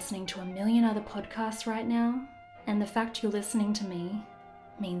could be listening to a million other podcasts right now, and the fact you're listening to me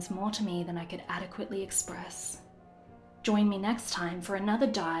means more to me than I could adequately express. Join me next time for another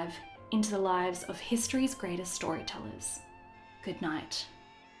dive into the lives of history's greatest storytellers. Good night.